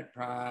 the Bennett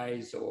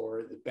Prize,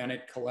 or the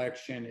Bennett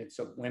Collection, it's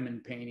of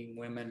women painting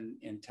women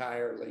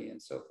entirely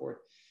and so forth.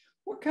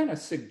 What kind of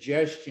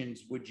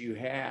suggestions would you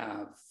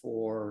have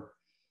for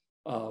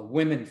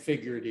women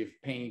figurative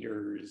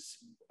painters?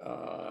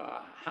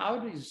 How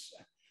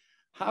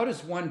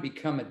does one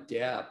become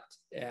adept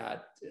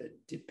at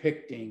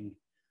depicting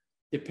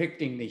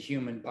the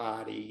human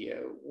body?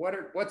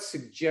 What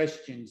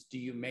suggestions do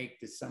you make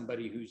to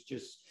somebody who's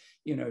just,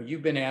 you know,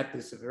 you've been at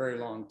this a very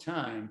long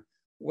time.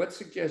 What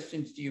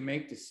suggestions do you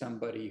make to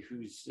somebody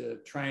who's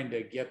trying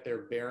to get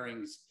their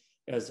bearings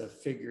as a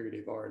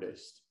figurative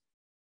artist?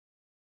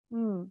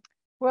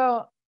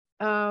 Well,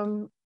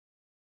 I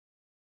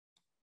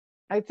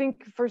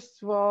think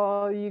first of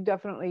all, you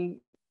definitely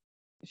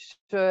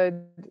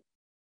should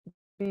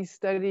be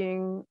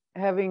studying,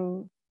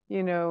 having,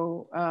 you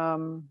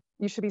know,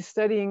 you should be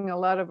studying a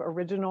lot of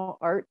original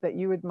art that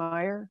you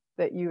admire,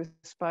 that you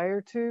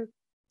aspire to.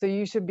 So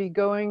you should be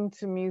going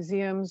to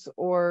museums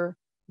or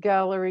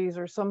galleries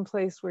or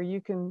someplace where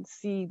you can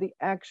see the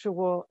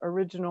actual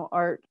original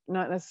art,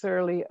 not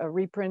necessarily a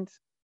reprint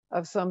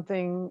of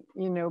something,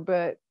 you know,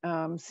 but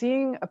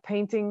seeing a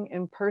painting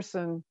in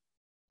person,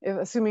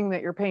 assuming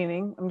that you're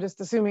painting. I'm just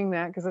assuming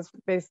that because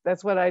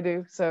that's what I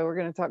do. So we're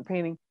going to talk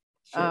painting.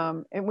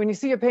 Sure. And when you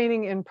see a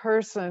painting in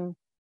person,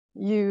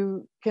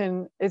 you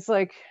can, it's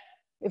like,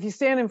 if you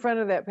stand in front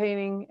of that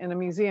painting in a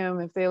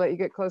museum, if they let you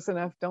get close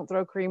enough, don't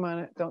throw cream on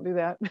it. Don't do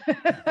that.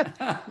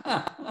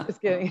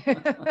 Just kidding.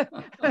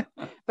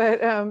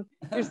 But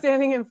you're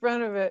standing in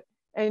front of it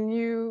and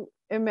you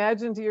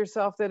imagine to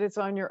yourself that it's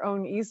on your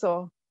own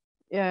easel,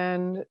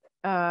 and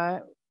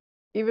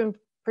even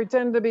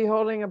pretend to be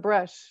holding a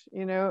brush,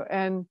 you know,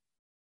 and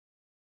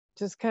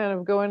just kind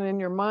of going in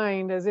your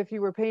mind as if you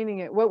were painting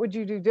it. What would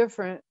you do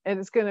different? And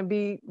it's going to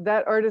be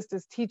that artist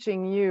is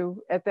teaching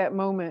you at that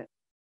moment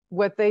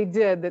what they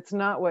did that's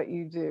not what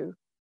you do.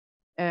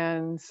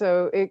 And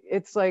so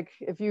it's like,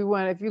 if you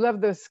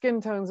love the skin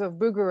tones of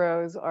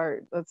Bouguereau's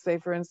art, let's say,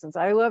 for instance,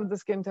 I love the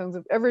skin tones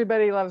of,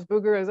 everybody loves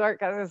Bouguereau's art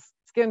because his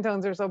skin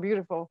tones are so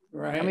beautiful.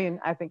 Right. I mean,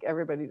 I think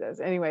everybody does.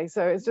 Anyway,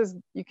 so it's just,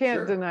 you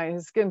can't deny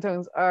his skin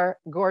tones are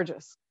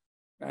gorgeous.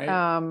 Right.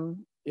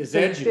 His so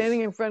edges.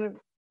 Standing in front of,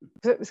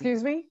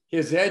 excuse me?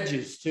 His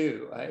edges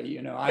too.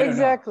 You know, I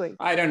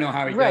don't know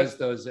how he does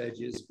those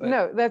edges. But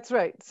no, that's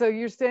right. So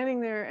you're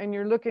standing there and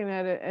you're looking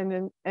at it,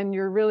 and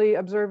you're really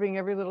observing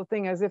every little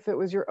thing as if it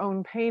was your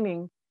own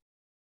painting.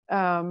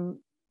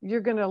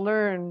 You're going to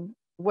learn,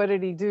 what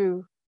did he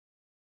do?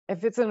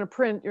 If it's in a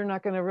print, you're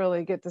not going to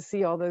really get to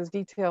see all those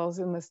details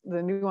and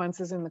the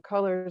nuances in the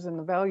colors and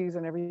the values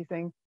and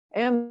everything,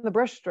 and the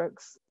brush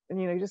strokes. And,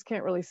 you know, you just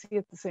can't really see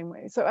it the same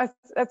way. So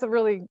that's a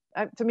really,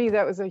 to me,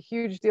 that was a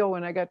huge deal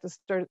when I got to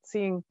start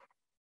seeing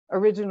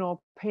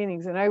original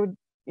paintings. And I would,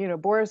 you know,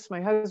 Boris,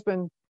 my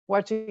husband,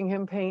 watching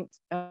him paint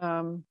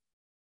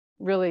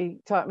really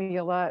taught me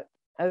a lot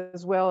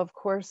as well. Of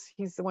course,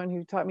 he's the one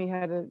who taught me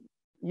how to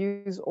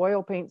use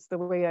oil paints the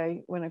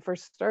way when I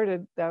first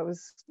started. That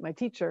was my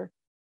teacher.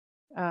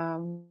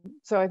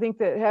 So I think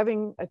that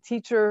having a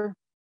teacher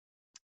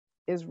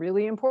is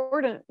really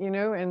important, you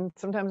know, and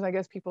sometimes I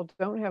guess people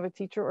don't have a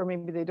teacher, or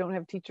maybe they don't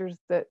have teachers,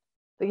 that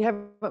they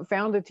haven't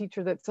found a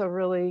teacher that's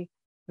really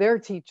their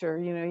teacher.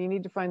 You know, you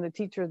need to find the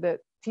teacher that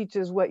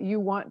teaches what you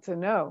want to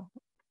know.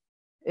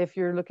 If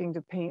you're looking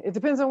to paint, it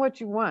depends on what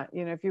you want.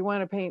 You know, if you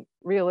want to paint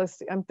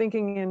realistic, I'm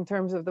thinking in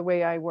terms of the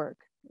way I work,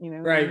 you know,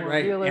 right.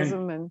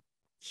 realism and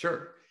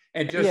sure.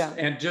 And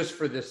just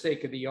for the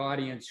sake of the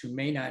audience who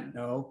may not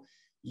know,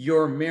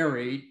 you're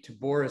married to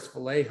Boris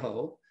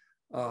Vallejo.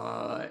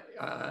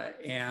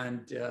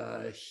 And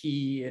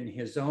he, in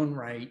his own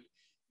right,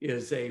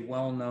 is a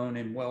well-known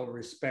and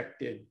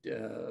well-respected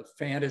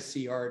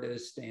fantasy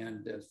artist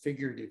and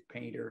figurative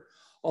painter.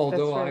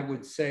 Although I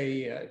would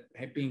say,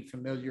 being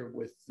familiar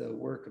with the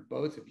work of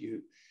both of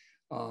you,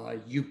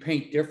 you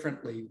paint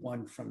differently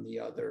one from the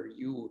other.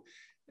 You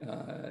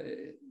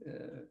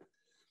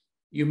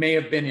may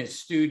have been his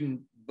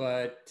student,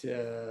 but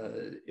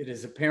it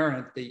is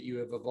apparent that you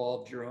have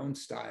evolved your own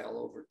style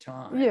over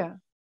time. Yeah.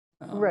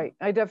 Right.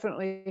 I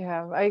definitely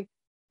have.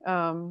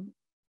 And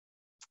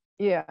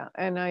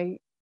I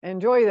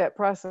enjoy that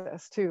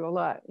process too a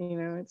lot. You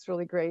know, it's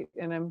really great.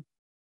 And I'm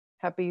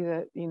happy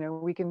that, you know,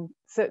 we can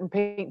sit and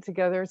paint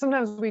together.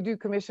 Sometimes we do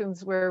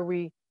commissions where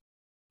we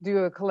do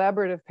a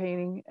collaborative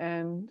painting,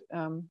 and,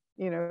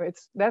 you know,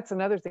 that's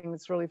another thing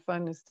that's really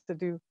fun, is to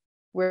do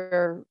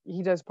where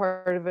he does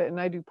part of it and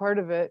I do part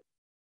of it.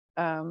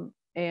 And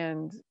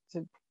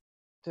to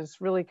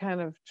just really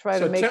kind of try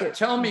to make it.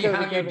 Tell me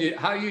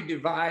how you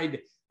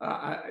divide.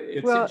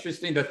 It's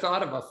interesting, the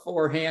thought of a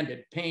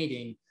four-handed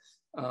painting.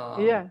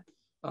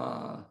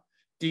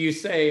 Do you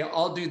say,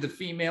 I'll do the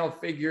female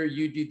figure,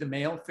 you do the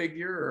male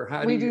figure,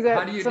 or We do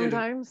that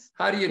sometimes.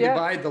 How do you Yeah.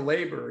 divide the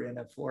labor in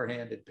a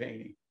four-handed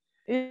painting?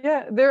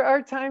 Yeah, there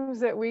are times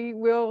that we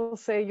will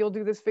say, you'll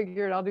do this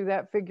figure and I'll do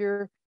that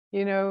figure,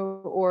 you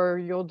know, or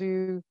you'll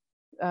do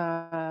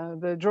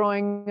the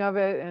drawing of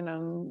it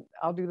and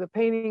I'll do the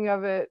painting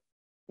of it.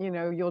 You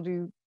know, you'll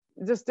do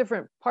just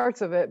different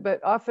parts of it.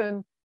 But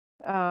often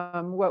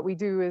what we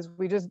do is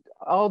we just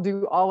all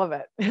do all of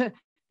it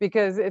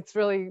because it's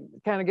really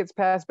kind of gets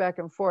passed back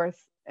and forth.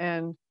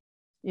 And,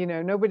 you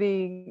know,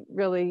 nobody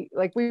really,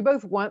 like, we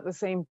both want the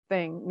same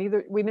thing.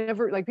 We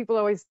never, like, people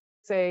always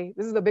say,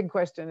 this is the big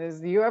question,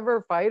 is do you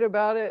ever fight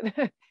about it?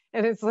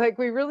 And it's like,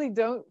 we really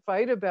don't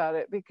fight about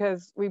it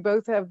because we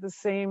both have the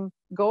same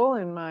goal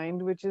in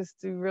mind, which is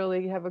to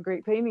really have a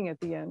great painting at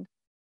the end.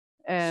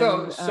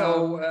 And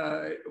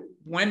so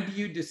when do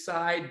you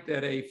decide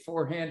that a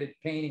four-handed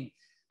painting,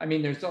 I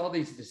mean, there's all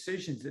these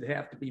decisions that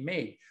have to be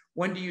made.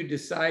 When do you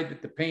decide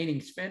that the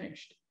painting's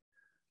finished?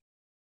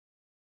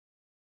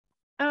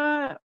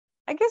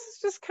 I guess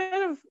it's just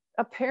kind of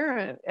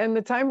apparent and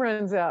the time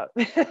runs out.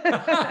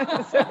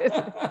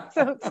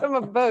 So some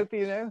of both,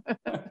 you know.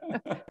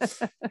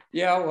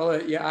 Yeah,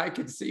 well, yeah, I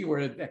can see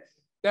where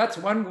that's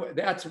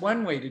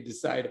one way to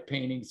decide a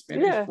painting's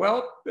finished. Yeah.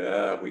 Well,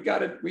 they're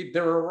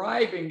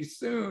arriving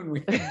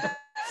soon.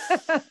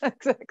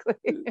 Exactly.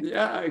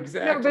 Yeah,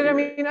 exactly. No, but I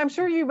mean, I'm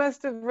sure you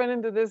must have run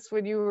into this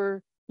when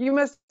you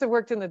must have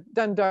worked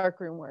done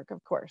darkroom work,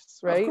 of course,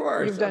 right? Of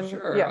course, you've done,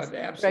 sure, yes,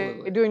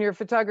 absolutely. Right, doing your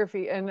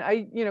photography. And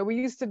we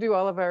used to do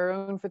all of our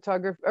own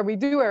photography, or we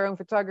do our own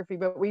photography,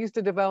 but we used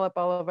to develop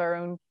all of our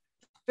own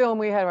film.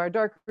 We had our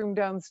darkroom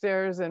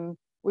downstairs and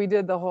we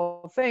did the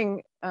whole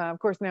thing. Of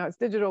course, now it's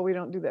digital. We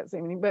don't do that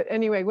same thing. But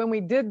anyway, when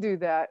we did do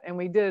that, and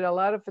we did a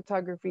lot of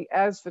photography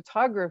as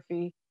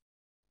photography,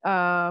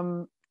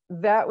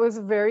 that was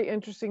a very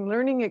interesting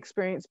learning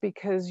experience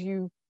because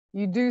you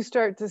do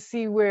start to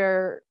see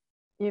where,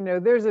 you know,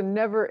 there's a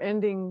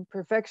never-ending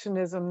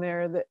perfectionism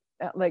there that,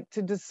 like,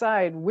 to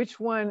decide which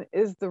one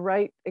is the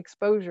right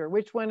exposure,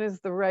 which one is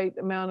the right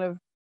amount of,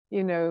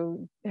 you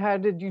know, how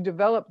did you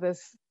develop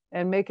this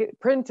and make it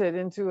printed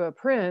into a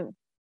print,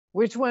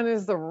 which one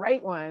is the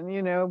right one,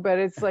 you know. But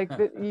it's like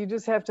that you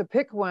just have to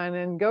pick one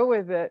and go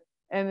with it.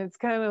 And it's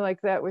kind of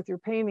like that with your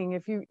painting.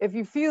 If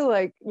you feel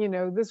like, you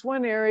know, this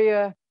one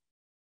area,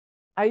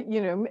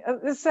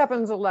 this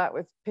happens a lot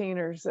with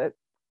painters, that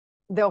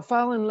they'll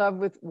fall in love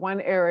with one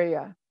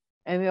area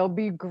and it'll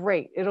be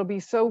great. It'll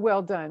be so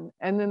well done.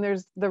 And then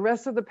there's the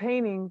rest of the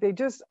painting, they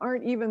just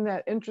aren't even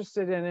that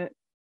interested in it.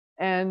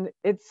 And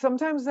it's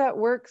sometimes that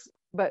works,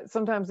 but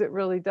sometimes it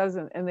really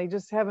doesn't. And they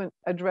just haven't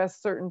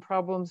addressed certain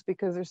problems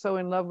because they're so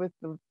in love with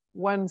the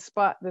one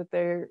spot that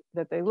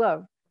they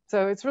love.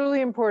 So it's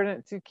really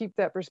important to keep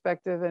that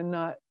perspective and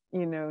not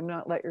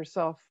let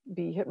yourself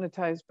be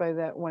hypnotized by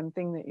that one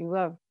thing that you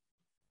love.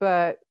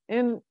 But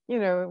in, you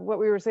know, what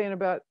we were saying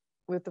about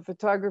with the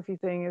photography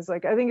thing is,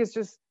 like, I think it's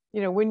just,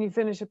 you know, when you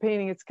finish a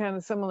painting, it's kind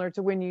of similar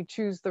to when you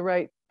choose the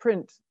right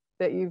print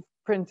that you've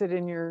printed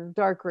in your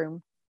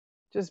darkroom.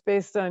 Just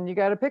based on, you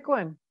got to pick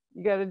one.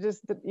 You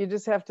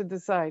just have to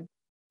decide.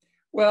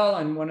 Well,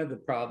 and one of the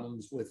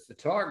problems with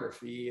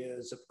photography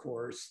is, of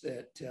course,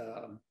 that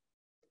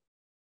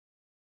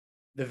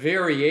the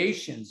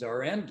variations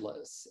are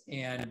endless,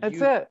 and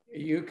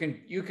you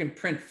can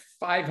print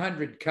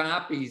 500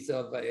 copies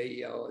of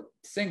a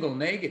single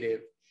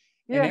negative,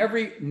 yeah,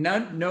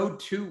 and no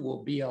two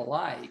will be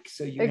alike.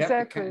 So you have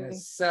to kind of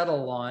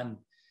settle on.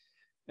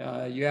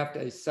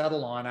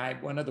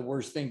 One of the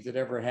worst things that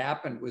ever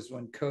happened was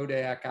when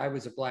Kodak. I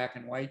was a black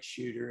and white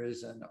shooter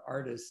as an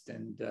artist,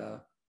 and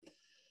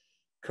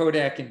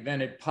Kodak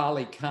invented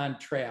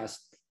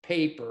polycontrast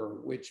paper,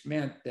 which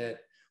meant that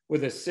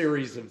with a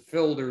series of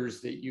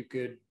filters that you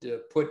could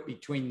put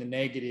between the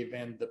negative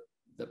and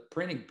the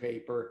printing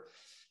paper,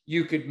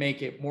 you could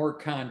make it more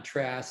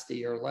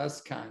contrasty or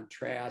less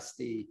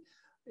contrasty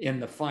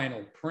in the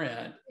final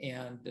print.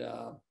 And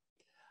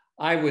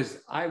I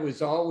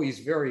was always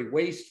very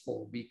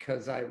wasteful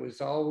because I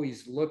was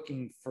always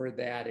looking for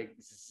that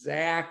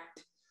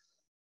exact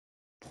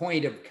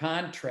point of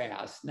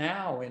contrast.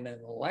 Now in an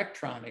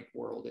electronic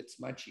world, it's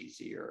much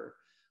easier.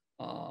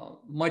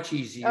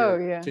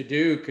 To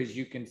do because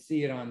you can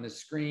see it on the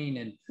screen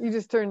and you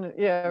just turn it.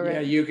 Yeah, right.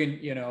 Yeah, you can,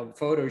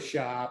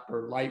 Photoshop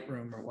or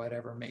Lightroom or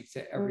whatever makes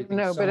it everything.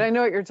 No, but I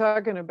know what you're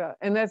talking about,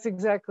 and that's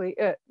exactly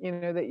it.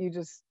 That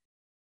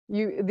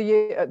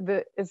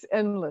it's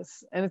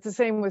endless, and it's the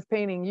same with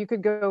painting. You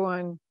could go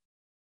on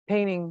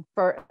painting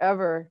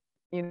forever,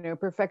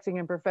 perfecting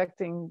and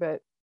perfecting, but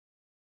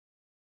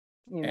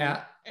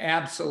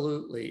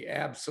absolutely,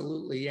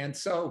 and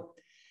so.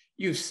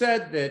 You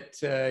said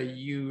that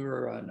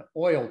you're an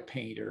oil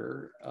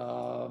painter.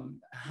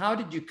 How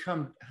did you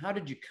come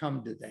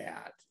to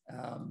that,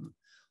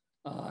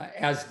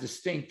 as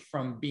distinct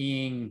from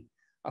being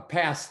a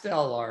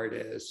pastel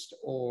artist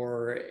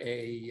or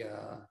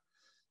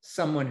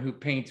someone who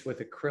paints with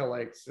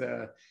acrylics?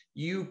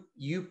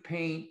 You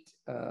paint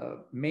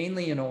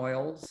mainly in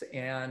oils.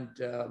 And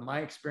my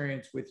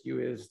experience with you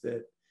is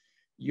that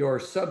your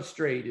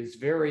substrate is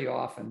very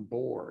often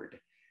board.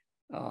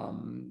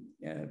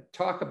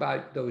 Talk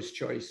about those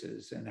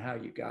choices and how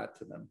you got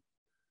to them.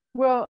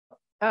 Well,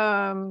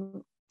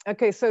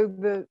 okay,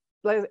 so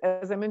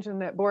as I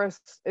mentioned, that Boris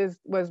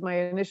was my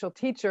initial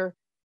teacher.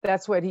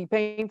 That's what he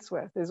paints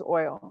with, is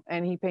oil,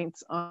 and he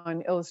paints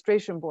on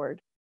illustration board.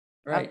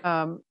 Right.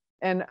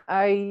 And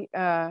I,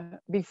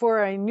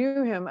 before I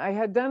knew him, I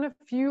had done a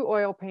few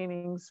oil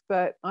paintings,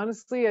 but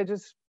honestly, I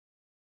just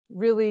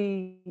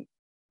really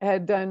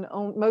had done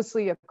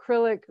mostly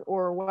acrylic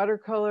or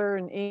watercolor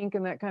and ink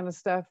and that kind of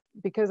stuff,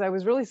 because I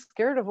was really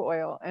scared of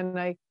oil. And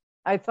I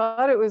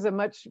thought it was a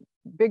much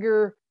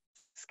bigger,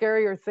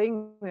 scarier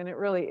thing than it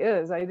really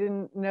is. I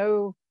didn't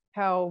know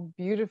how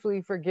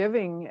beautifully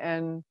forgiving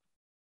and,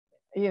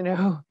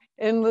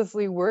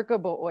 endlessly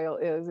workable oil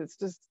is.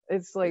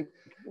 It's like,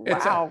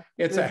 wow.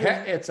 It's a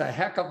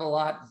heck of a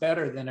lot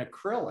better than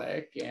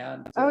acrylic.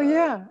 And oh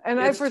yeah. And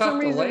it's for tough some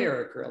reason, to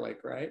layer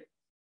acrylic, right?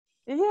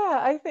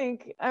 Yeah,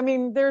 I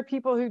mean, there are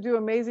people who do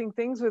amazing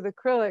things with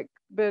acrylic,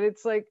 but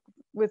it's like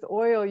with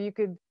oil,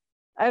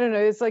 I don't know,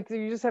 it's like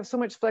you just have so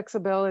much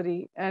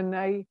flexibility.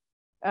 And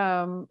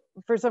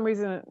for some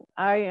reason,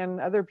 I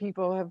and other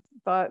people have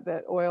thought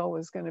that oil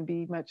was going to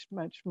be much,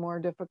 much more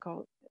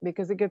difficult,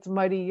 because it gets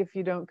muddy if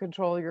you don't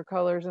control your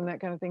colors and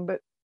that kind of thing. But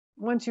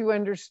once you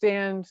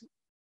understand,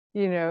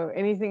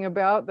 anything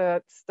about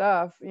that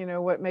stuff,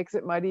 what makes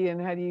it muddy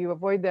and how do you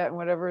avoid that and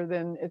whatever,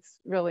 then it's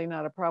really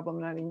not a problem.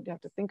 Not even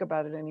have to think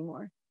about it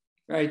anymore.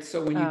 Right.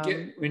 So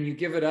when you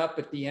give it up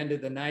at the end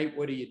of the night,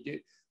 what do you do?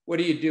 What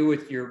do you do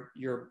with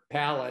your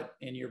palette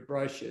and your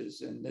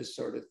brushes and this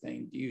sort of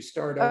thing? Do you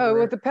start over? Oh,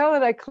 with the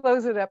palette, I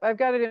close it up. I've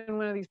got it in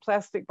one of these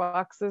plastic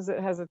boxes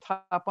that has a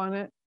top on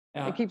it.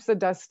 Yeah. It keeps the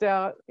dust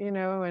out, and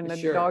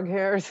the dog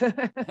hairs.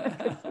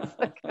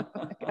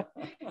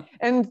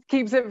 And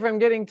keeps it from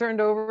getting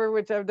turned over,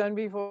 which I've done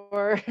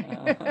before.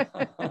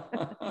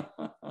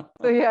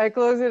 So yeah, I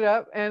close it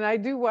up, and I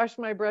do wash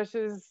my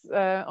brushes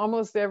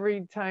almost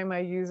every time I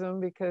use them,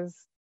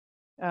 because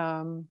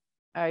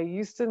I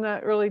used to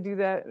not really do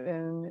that.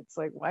 And it's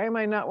like, why am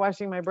I not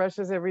washing my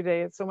brushes every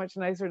day? It's so much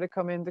nicer to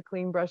come in to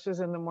clean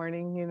brushes in the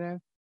morning,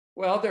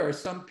 Well, there are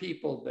some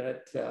people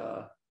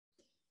that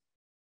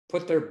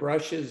put their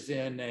brushes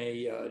in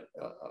a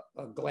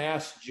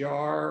glass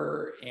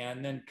jar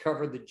and then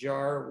cover the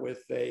jar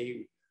with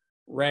a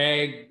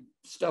rag,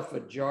 stuff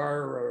a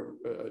jar or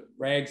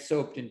rag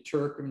soaked in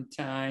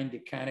turpentine to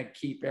kind of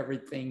keep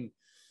everything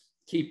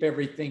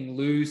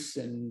loose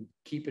and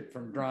keep it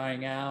from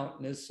drying out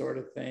and this sort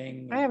of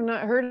thing. I have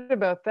not heard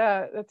about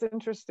that. That's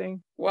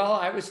interesting. Well,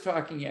 I was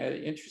talking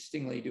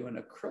interestingly to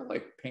an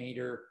acrylic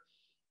painter,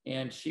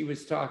 and she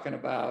was talking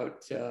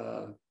about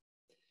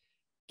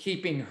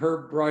keeping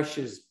her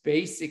brushes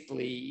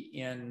basically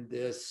in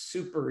this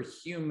super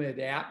humid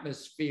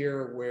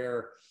atmosphere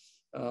where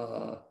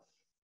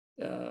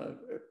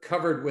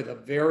covered with a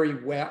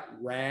very wet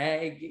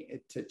rag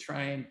to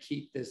try and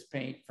keep this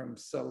paint from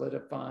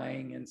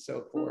solidifying and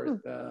so forth.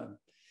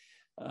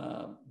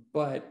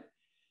 But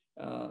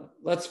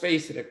let's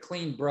face it, a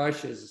clean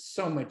brush is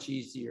so much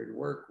easier to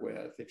work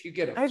with. If you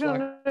get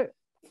a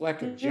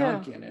fleck of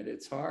junk in it,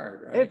 it's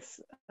hard, right?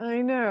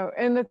 I know.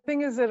 And the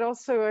thing is that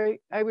also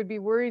I would be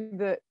worried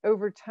that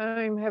over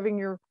time, having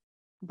your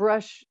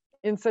brush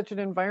in such an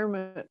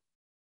environment,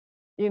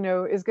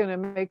 is going to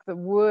make the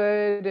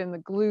wood and the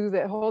glue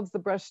that holds the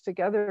brush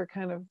together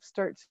kind of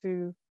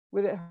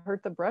would it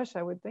hurt the brush?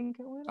 I would think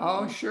it would.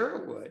 Oh, sure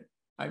it would.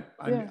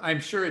 I'm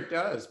sure it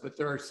does, but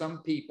there are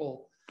some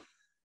people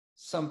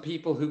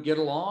who get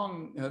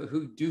along,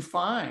 who do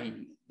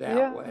fine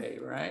that way,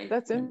 right?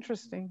 That's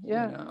interesting.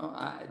 Yeah.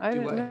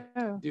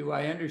 Do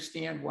I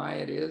understand why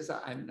it is?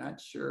 I'm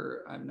not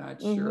sure.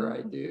 Sure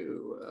I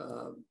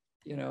do.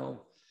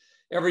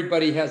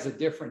 Everybody has a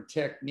different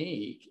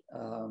technique.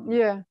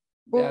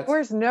 Well,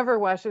 Boris never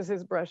washes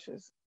his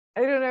brushes.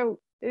 I don't know.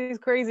 He's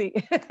crazy.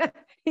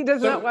 He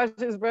does not wash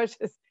his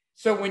brushes.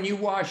 So when you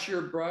wash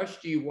your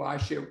brush, do you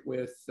wash it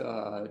with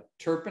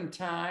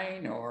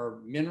turpentine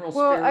or mineral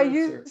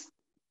spirits?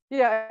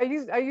 I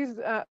use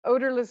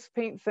odorless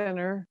paint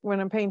thinner when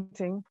I'm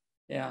painting.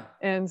 Yeah.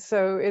 And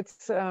so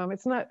it's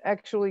not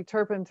actually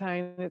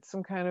turpentine. It's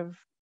some kind of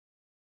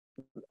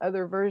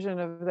other version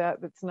of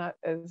that's not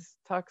as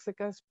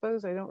toxic, I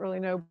suppose. I don't really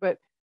know, but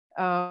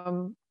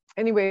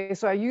anyway,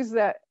 so I use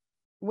that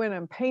when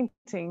I'm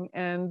painting,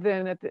 and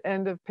then at the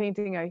end of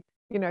painting, I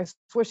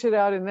swish it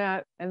out in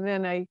that, and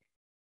then I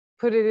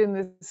put it in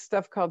this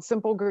stuff called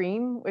Simple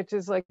Green, which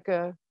is like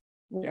a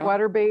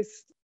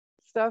water-based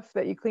stuff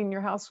that you clean your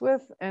house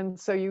with. And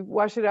so you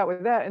wash it out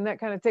with that, and that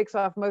kind of takes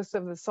off most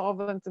of the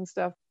solvent and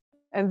stuff.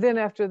 And then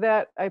after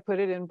that, I put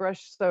it in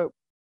brush soap,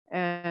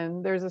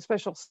 and there's a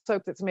special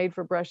soap that's made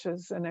for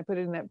brushes, and I put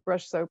it in that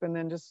brush soap and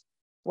then just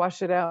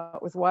wash it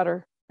out with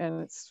water,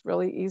 and it's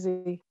really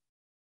easy.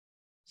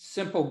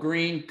 Simple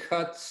Green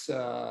cuts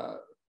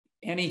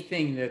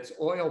anything that's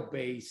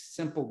oil-based,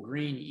 Simple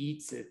Green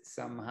eats it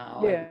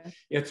somehow. Yeah.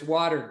 It's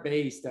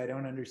water-based. I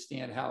don't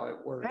understand how it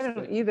I works, don't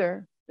but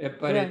either.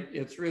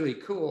 it's really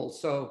cool.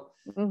 So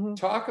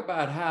talk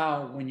about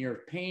how when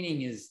your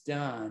painting is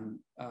done,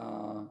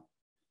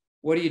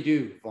 what do you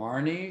do?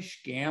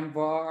 Varnish,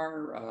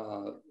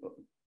 Gamvar?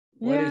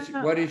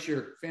 What is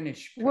your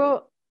finish coat?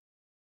 Well,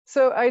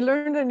 so I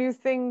learned a new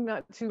thing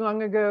not too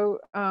long ago.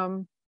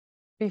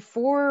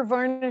 Before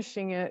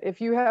varnishing it, if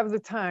you have the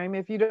time,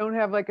 if you don't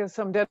have like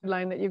some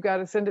deadline that you've got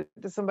to send it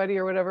to somebody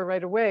or whatever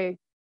right away,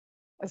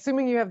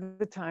 assuming you have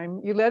the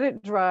time, you let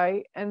it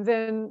dry, and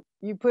then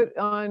you put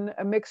on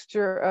a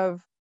mixture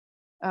of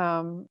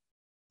not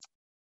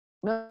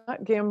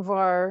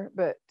Gamvar,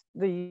 but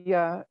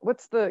the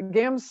what's the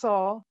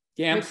Gamsol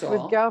mixed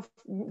with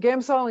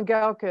Gamsol and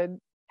Galkid,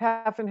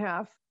 half and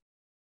half,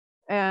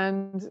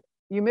 and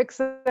you mix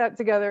that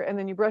together, and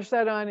then you brush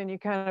that on and you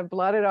kind of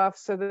blot it off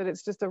so that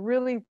it's just a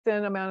really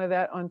thin amount of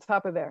that on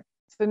top of there.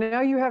 So now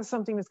you have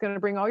something that's going to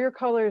bring all your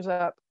colors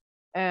up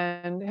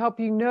and help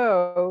you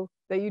know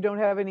that you don't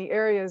have any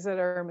areas that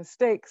are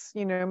mistakes.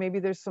 You know, maybe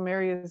there's some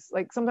areas,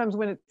 like sometimes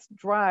when it's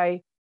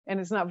dry and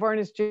it's not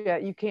varnished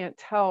yet, you can't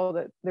tell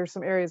that there's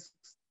some areas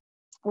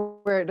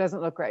where it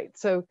doesn't look right.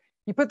 So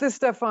you put this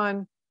stuff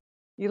on,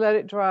 you let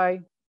it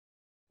dry.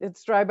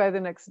 It's dry by the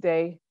next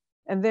day.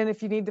 And then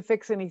if you need to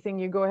fix anything,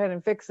 you go ahead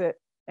and fix it.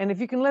 And if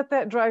you can let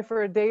that dry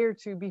for a day or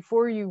two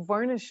before you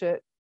varnish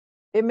it,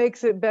 it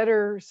makes it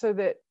better so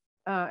that,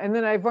 and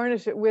then I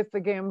varnish it with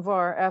the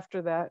Gamvar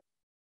after that.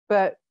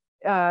 But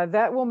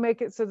that will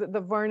make it so that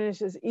the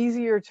varnish is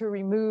easier to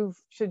remove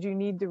should you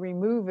need to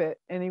remove it,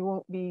 and it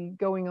won't be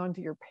going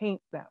onto your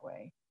paint that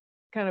way.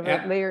 Kind of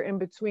a layer in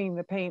between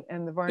the paint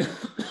and the varnish.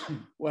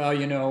 Well,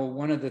 you know,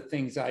 one of the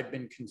things I've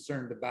been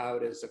concerned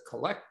about as a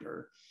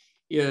collector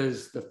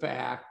is the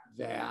fact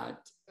that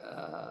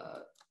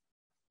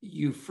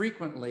you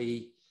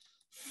frequently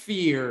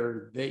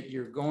fear that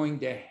you're going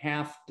to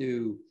have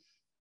to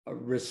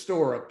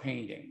restore a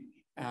painting.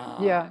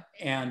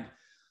 And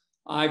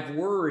I've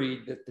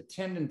worried that the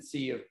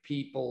tendency of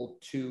people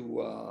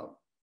to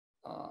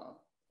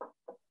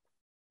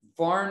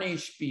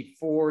varnish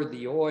before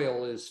the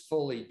oil is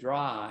fully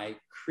dry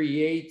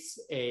creates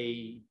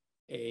a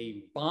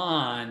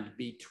bond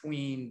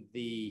between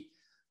the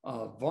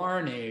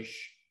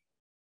varnish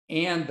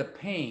and the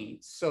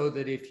paint, so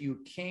that if you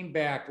came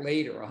back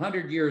later,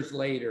 100 years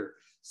later,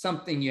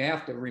 something you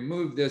have to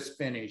remove this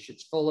finish,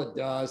 it's full of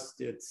dust,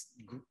 it's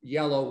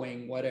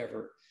yellowing,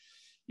 whatever,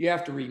 you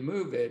have to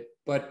remove it,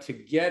 but to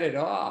get it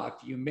off,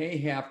 you may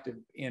have to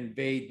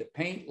invade the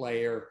paint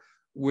layer,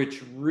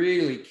 which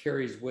really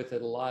carries with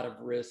it a lot of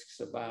risks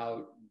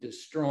about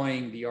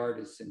destroying the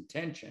artist's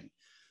intention.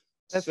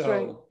 That's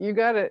right. You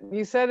got it.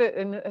 You said it,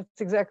 and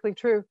it's exactly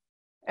true.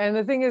 And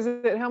the thing is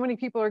that how many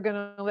people are going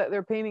to let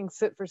their painting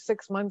sit for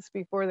 6 months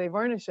before they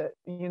varnish it,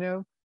 you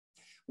know?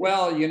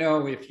 Well, you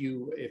know, if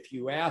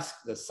you ask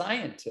the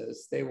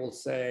scientists, they will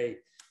say,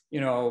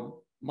 you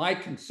know, my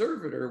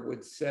conservator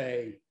would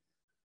say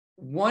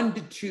 1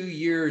 to 2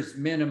 years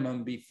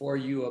minimum before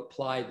you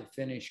apply the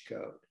finish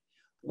coat.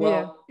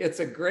 Well,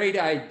 it's a great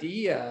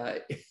idea.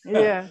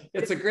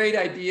 It's a great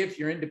idea if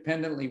you're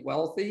independently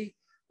wealthy.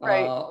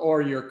 Right.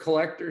 Or your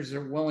collectors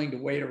are willing to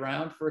wait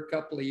around for a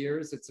couple of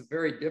years. It's a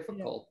very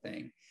difficult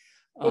thing.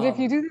 But if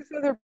you do this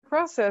other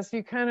process,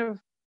 you kind of,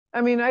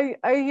 I mean,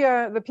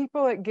 the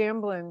people at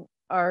Gamblin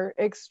are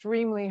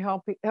extremely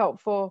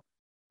helpful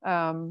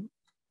in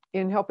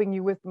helping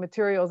you with the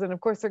materials. And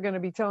of course, they're going to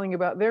be telling you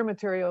about their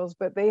materials,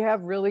 but they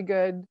have really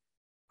good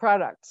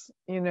products,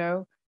 you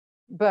know.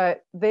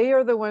 But they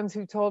are the ones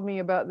who told me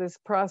about this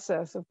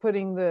process of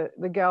putting the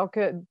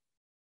Galkid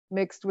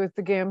mixed with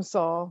the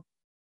Gamsol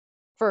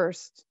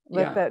first,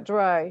 let that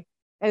dry,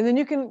 and then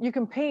you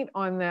can paint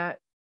on that,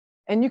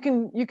 and you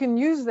can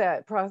use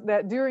that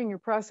during your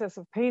process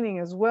of painting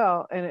as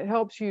well, and it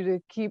helps you to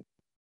keep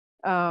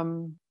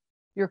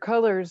your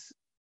colors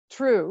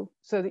true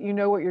so that you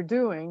know what you're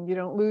doing. You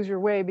don't lose your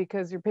way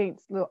because your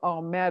paint's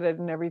all matted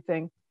and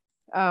everything,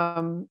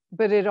 but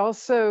it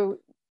also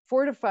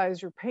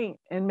fortifies your paint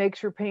and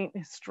makes your paint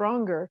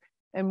stronger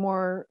and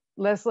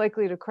less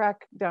likely to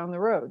crack down the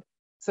road.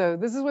 So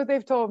this is what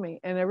they've told me,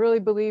 and I really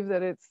believe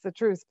that it's the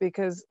truth,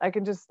 because I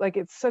can just, like,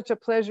 it's such a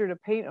pleasure to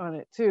paint on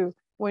it too.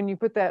 When you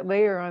put that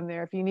layer on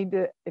there, if you need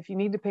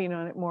to paint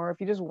on it more, if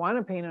you just want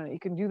to paint on it, you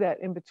can do that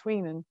in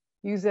between and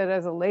use that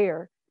as a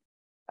layer.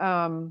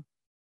 But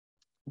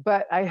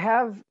I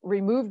have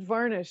removed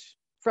varnish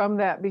from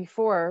that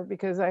before,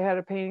 because I had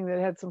a painting that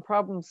had some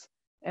problems,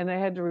 and I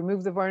had to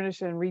remove the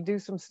varnish and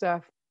redo some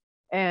stuff,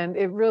 and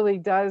it really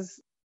does.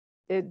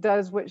 It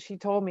does what she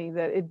told me,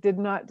 that it did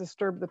not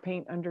disturb the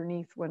paint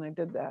underneath when I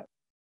did that.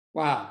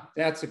 Wow,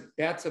 that's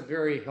a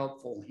very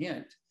helpful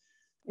hint.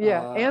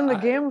 Yeah, and the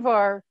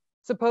Gamvar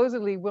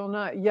supposedly will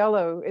not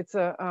yellow. It's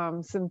a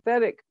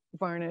synthetic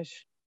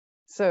varnish.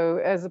 So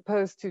as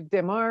opposed to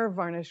Demar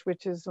varnish,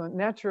 which is a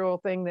natural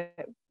thing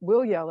that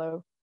will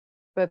yellow.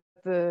 But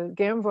the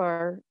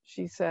Gamvar,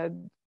 she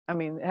said, I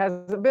mean, it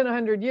hasn't been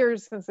 100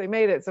 years since they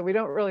made it, so we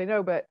don't really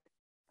know, but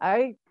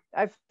I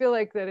feel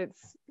like that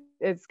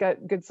it's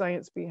got good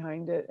science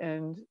behind it,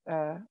 and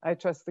I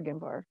trust the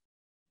GAMVAR.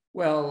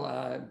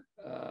 Well,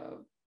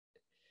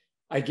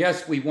 I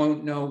guess we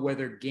won't know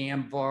whether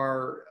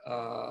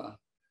GAMVAR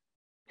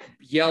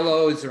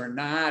yellows or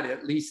not,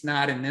 at least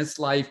not in this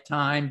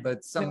lifetime,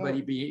 but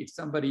somebody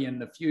in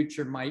the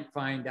future might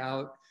find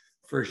out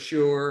for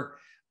sure.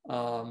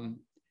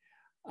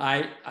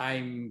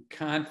 I'm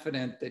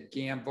confident that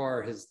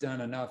GAMVAR has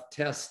done enough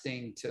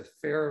testing to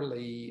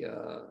fairly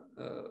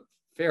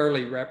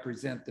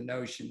represent the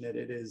notion that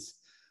it is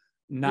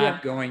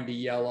not going to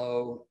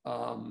yellow.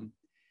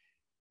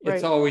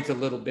 It's always a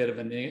little bit of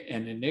an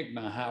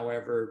enigma,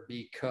 however,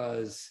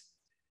 because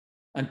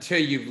until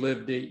you've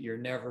lived it, you're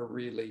never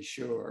really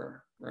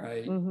sure,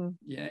 right? Mm-hmm.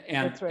 Yeah,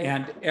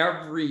 and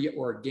every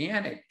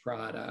organic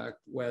product,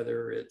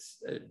 whether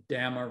it's a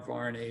Damar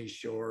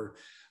varnish or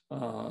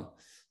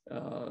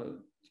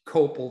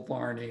copal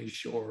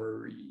varnish,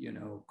 or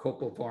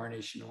copal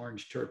varnish and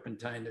orange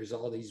turpentine, there's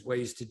all these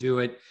ways to do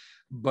it,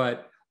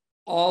 but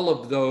all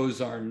of those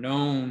are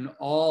known.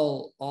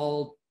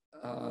 All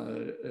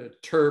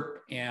terp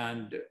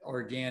and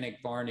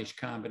organic varnish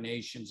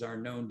combinations are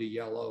known to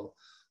yellow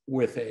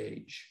with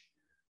age.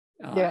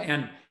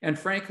 And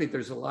frankly,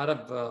 there's a lot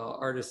of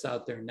artists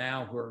out there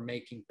now who are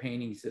making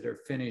paintings that are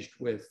finished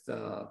with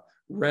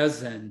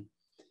resin.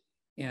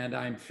 And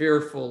I'm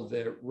fearful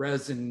that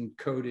resin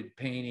coated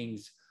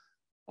paintings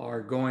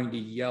are going to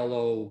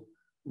yellow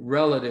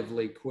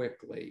relatively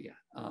quickly.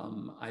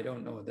 I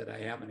don't know that I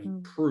have any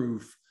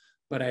proof,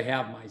 but I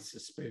have my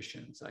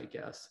suspicions, I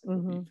guess it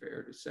would be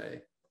fair to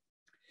say.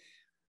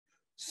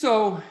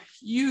 So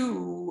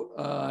you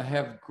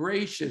have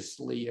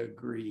graciously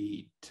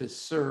agreed to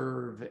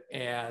serve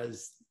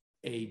as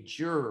a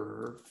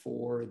juror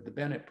for the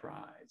Bennett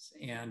Prize.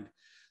 And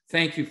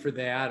thank you for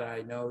that.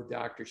 I know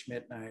Dr.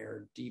 Schmidt and I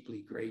are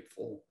deeply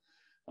grateful.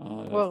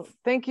 Well,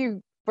 thank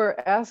you for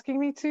asking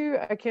me to.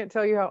 I can't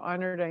tell you how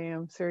honored I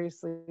am,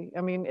 seriously.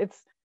 I mean,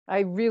 I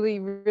really,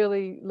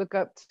 really look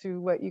up to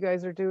what you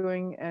guys are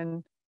doing,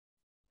 and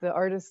the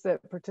artists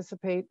that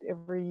participate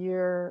every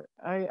year.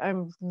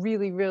 I'm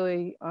really,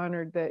 really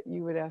honored that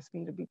you would ask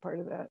me to be part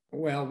of that.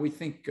 Well, we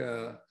think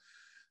a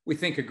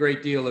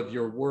great deal of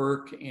your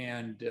work,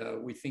 and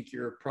we think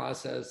your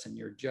process and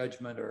your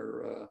judgment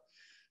are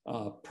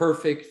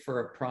perfect for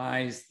a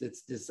prize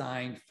that's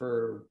designed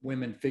for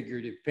women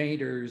figurative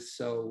painters.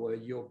 So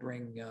you'll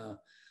bring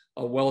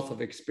a wealth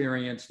of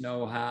experience,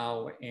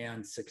 know-how,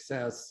 and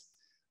success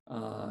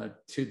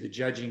to the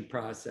judging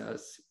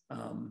process.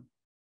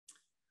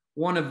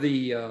 One of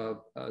the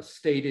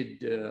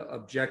stated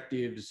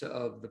objectives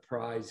of the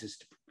prize is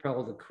to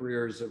propel the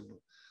careers of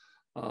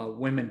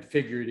women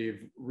figurative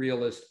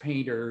realist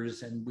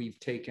painters, and we've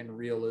taken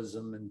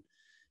realism and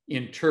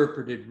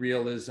interpreted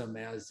realism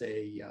as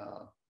a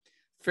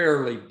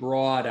fairly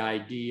broad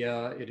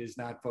idea. It is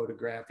not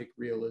photographic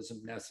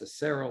realism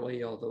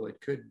necessarily, although it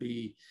could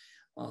be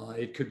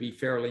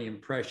fairly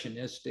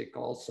impressionistic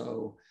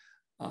also.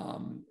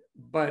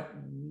 But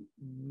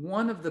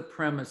one of the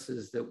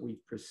premises that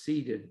we've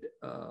proceeded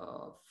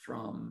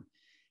from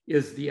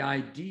is the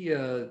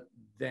idea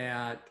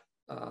that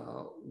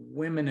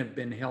women have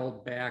been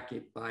held back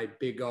by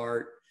big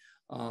art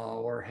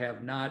or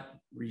have not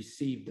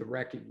received the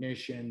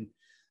recognition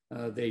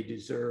they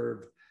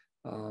deserve.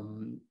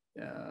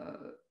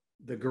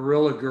 The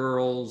Guerrilla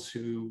Girls,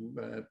 who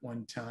at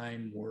one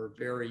time were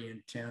very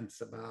intense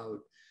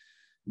about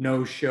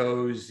no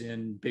shows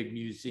in big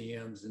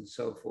museums and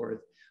so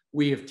forth,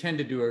 we have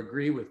tended to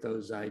agree with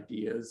those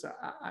ideas.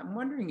 I'm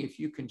wondering if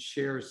you can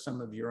share some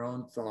of your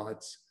own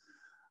thoughts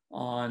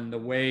on the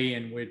way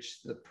in which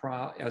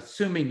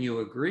assuming you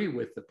agree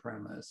with the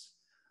premise,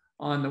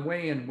 on the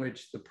way in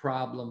which the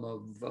problem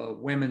of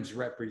women's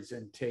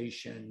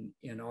representation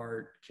in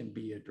art can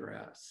be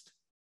addressed.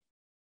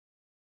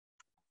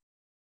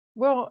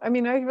 Well, I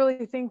mean, I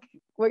really think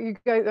what you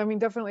guys, I mean,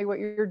 definitely what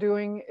you're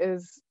doing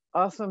is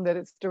awesome, that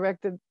it's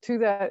directed to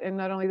that. And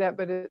not only that,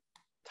 but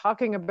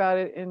talking about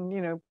it and,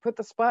 put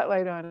the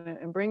spotlight on it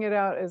and bring it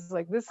out as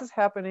like, this is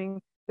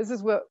happening. This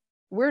is what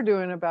we're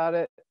doing about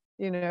it,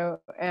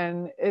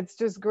 and it's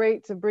just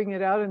great to bring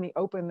it out in the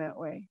open that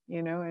way,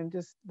 and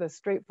just the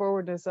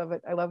straightforwardness of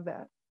it. I love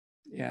that.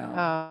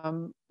 Yeah.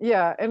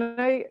 Yeah. And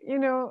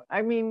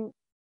I mean,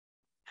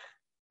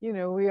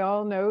 we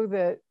all know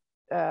that,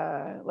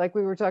 like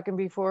we were talking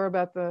before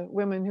about the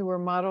women who were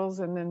models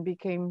and then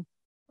became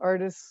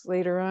artists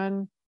later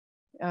on,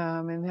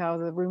 and how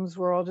the rooms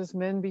were all just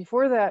men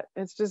before that.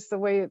 It's just the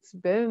way it's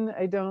been.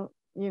 I don't,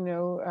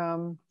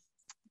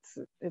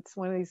 it's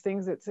one of these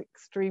things that's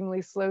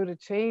extremely slow to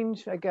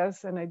change, I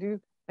guess. And I do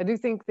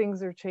think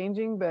things are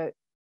changing, but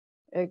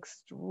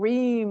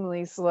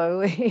extremely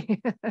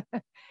slowly.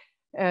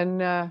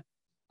 And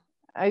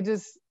I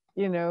just,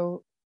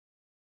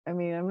 I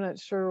mean, I'm not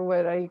sure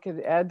what I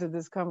could add to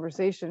this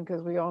conversation,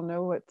 because we all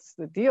know what's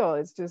the deal.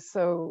 It's just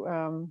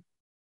so,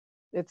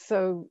 it's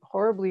so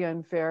horribly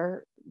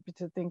unfair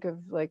to think of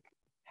like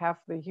half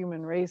the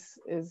human race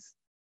is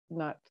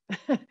not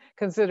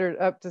considered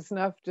up to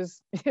snuff.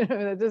 Just,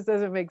 that just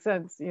doesn't make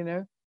sense,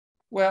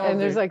 Well, and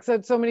there's like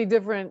so many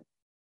different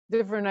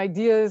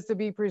ideas to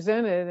be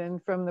presented.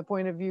 And from the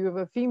point of view of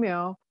a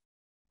female,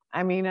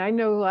 I mean, I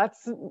know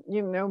lots,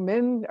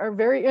 men are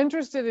very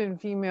interested in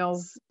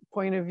females'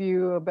 point of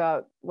view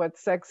about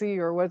what's sexy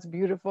or what's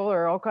beautiful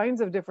or all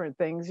kinds of different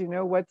things,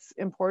 what's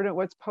important,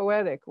 what's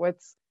poetic,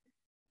 what's,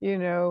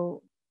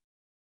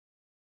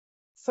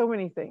 so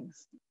many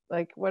things,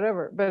 like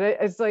whatever. But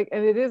it's like,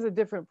 and it is a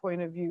different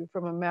point of view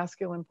from a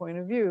masculine point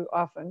of view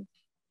often,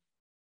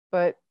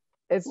 but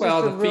it's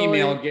well, just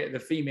the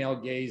female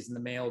gaze and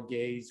the male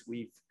gaze,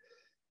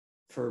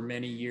 for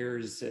many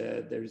years,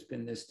 there's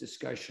been this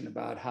discussion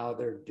about how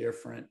they're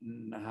different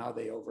and how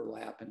they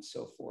overlap and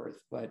so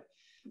forth. But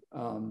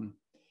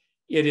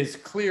it is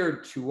clear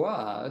to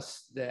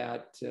us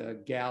that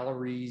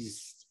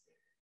galleries,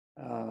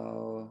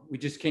 we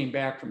just came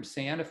back from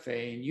Santa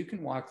Fe, and you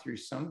can walk through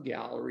some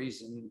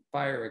galleries and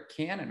fire a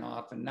cannon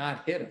off and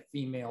not hit a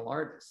female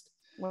artist.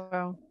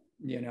 Wow.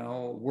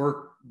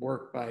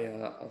 Work by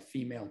a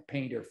female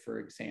painter, for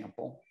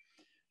example.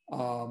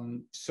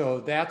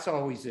 So that's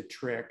always a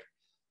trick.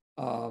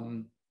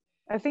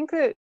 I think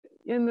that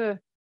in the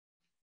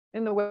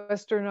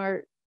Western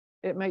art,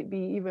 it might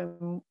be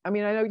even, I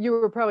mean, I know you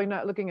were probably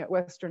not looking at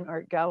Western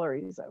art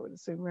galleries, I would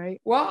assume, right?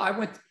 Well, I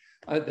went,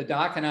 the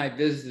doc and I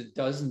visited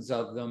dozens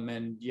of them,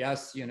 and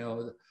yes,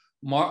 because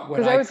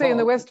I would say in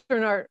the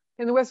Western art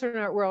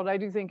world, I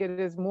do think it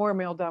is more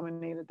male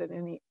dominated than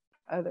any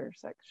other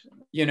section.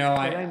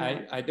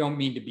 I don't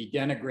mean to be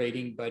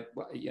denigrating, but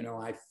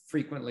I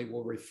frequently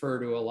will refer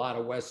to a lot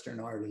of Western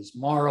art as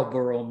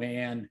Marlboro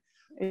Man,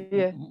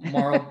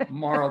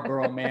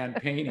 Marlboro Man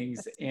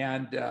paintings,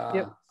 and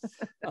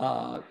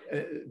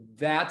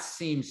that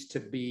seems to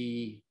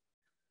be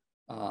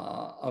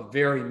a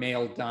very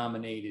male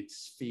dominated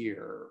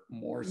sphere,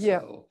 more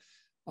so.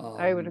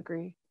 I would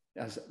agree.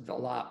 As a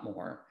lot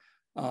more.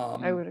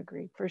 I would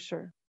agree for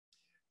sure.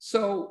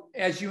 So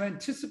as you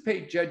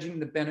anticipate judging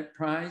the Bennett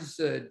Prize,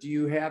 do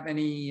you have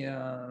any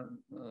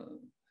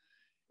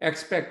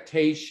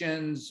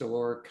expectations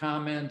or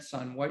comments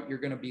on what you're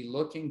going to be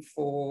looking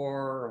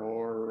for,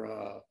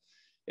 or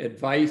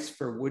advice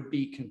for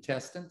would-be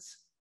contestants?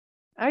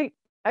 I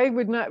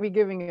would not be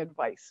giving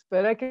advice,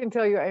 but I can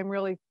tell you I'm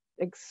really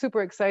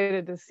super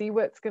excited to see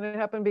what's going to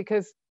happen,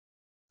 because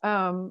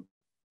I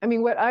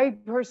mean, what I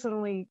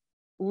personally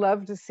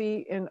love to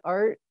see in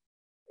art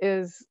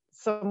is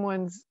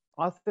someone's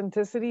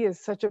authenticity is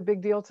such a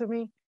big deal to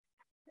me,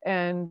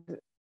 and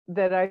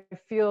that I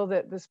feel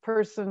that this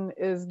person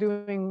is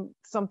doing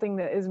something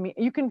that is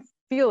you can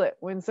feel it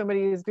when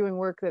somebody is doing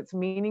work that's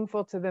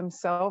meaningful to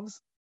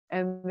themselves,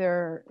 and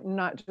they're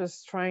not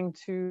just trying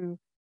to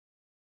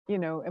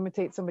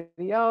imitate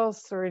somebody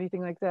else or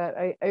anything like that.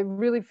 I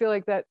really feel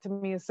like that to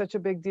me is such a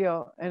big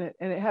deal, and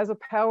it has a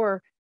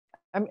power.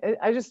 I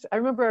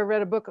remember I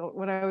read a book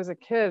when I was a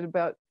kid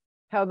about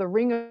how the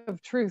ring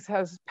of truth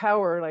has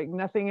power like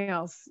nothing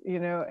else,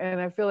 and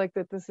I feel like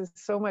that this is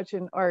so much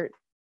in art.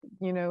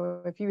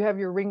 If you have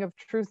your ring of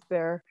truth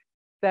there,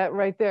 that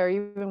right there,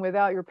 even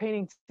without your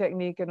painting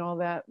technique and all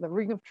that, the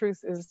ring of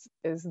truth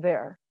is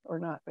there or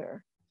not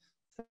there.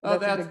 So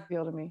that's a big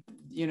deal to me.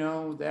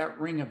 That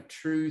ring of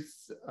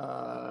truth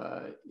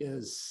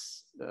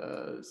is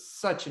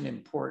such an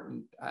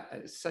important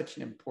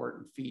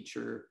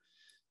feature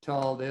to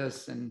all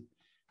this, and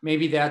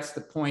maybe that's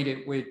the point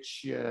at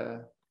which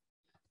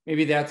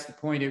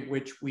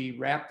we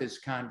wrap this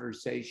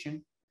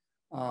conversation.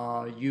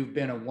 You've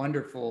been a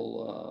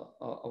wonderful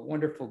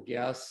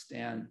guest,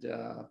 and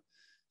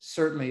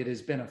certainly it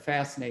has been a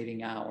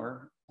fascinating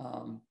hour.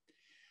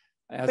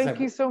 Thank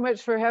you so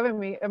much for having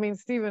me. I mean,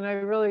 Stephen, I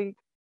really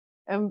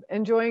am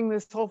enjoying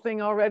this whole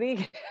thing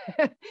already,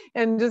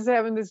 and just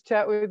having this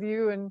chat with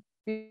you and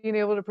being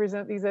able to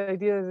present these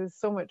ideas is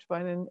so much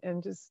fun,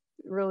 and just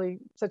really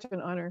such an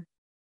honor.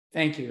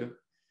 Thank you.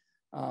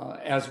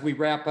 As we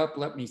wrap up,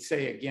 let me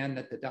say again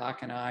that the doc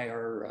and I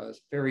are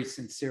very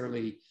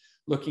sincerely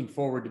looking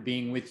forward to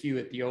being with you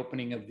at the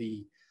opening of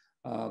the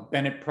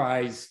Bennett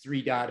Prize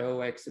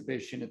 3.0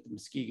 exhibition at the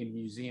Muskegon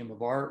Museum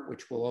of Art,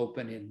 which will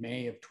open in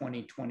May of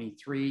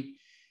 2023.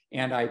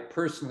 And I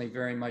personally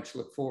very much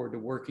look forward to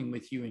working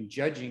with you in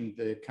judging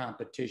the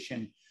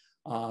competition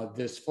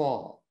this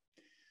fall.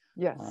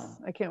 Yes,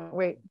 I can't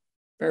wait.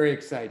 Very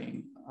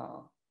exciting.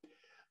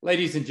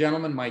 Ladies and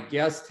gentlemen, my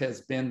guest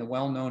has been the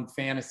well-known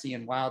fantasy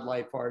and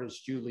wildlife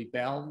artist, Julie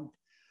Bell.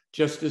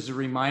 Just as a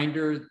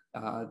reminder,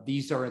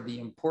 these are the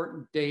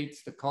important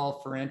dates. The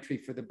call for entry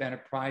for the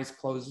Bennett Prize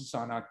closes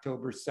on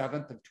October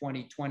 7th of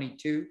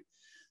 2022.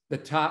 The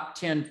top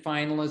 10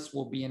 finalists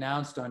will be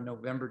announced on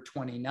November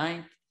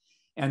 29th,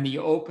 and the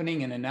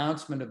opening and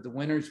announcement of the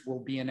winners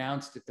will be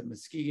announced at the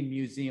Muskegon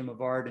Museum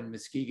of Art in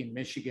Muskegon,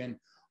 Michigan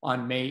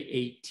on May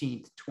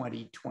 18th,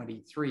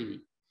 2023.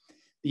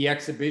 The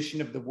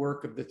exhibition of the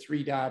work of the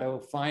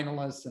 3.0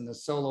 finalists and the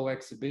solo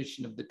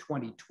exhibition of the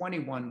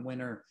 2021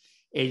 winner,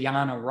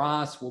 Ayana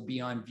Ross, will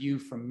be on view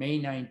from May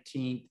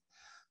 19th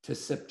to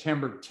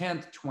September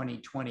 10th,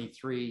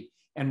 2023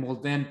 and will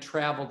then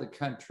travel the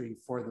country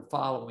for the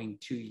following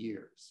 2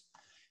 years.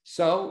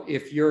 So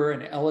if you're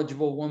an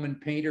eligible woman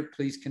painter,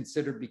 please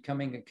consider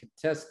becoming a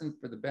contestant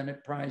for the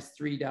Bennett Prize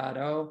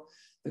 3.0.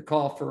 The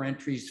call for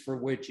entries for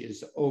which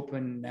is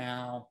open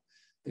now.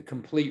 The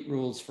complete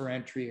rules for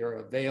entry are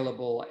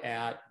available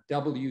at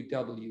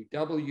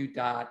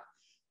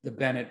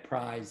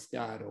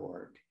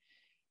www.thebennettprize.org.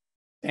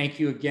 Thank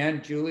you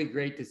again, Julie.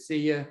 Great to see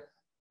you.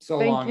 So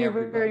long,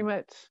 everybody. Thank you very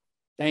much.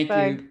 Thank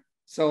Bye. you.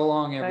 So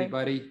long, Bye.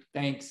 everybody.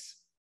 Thanks.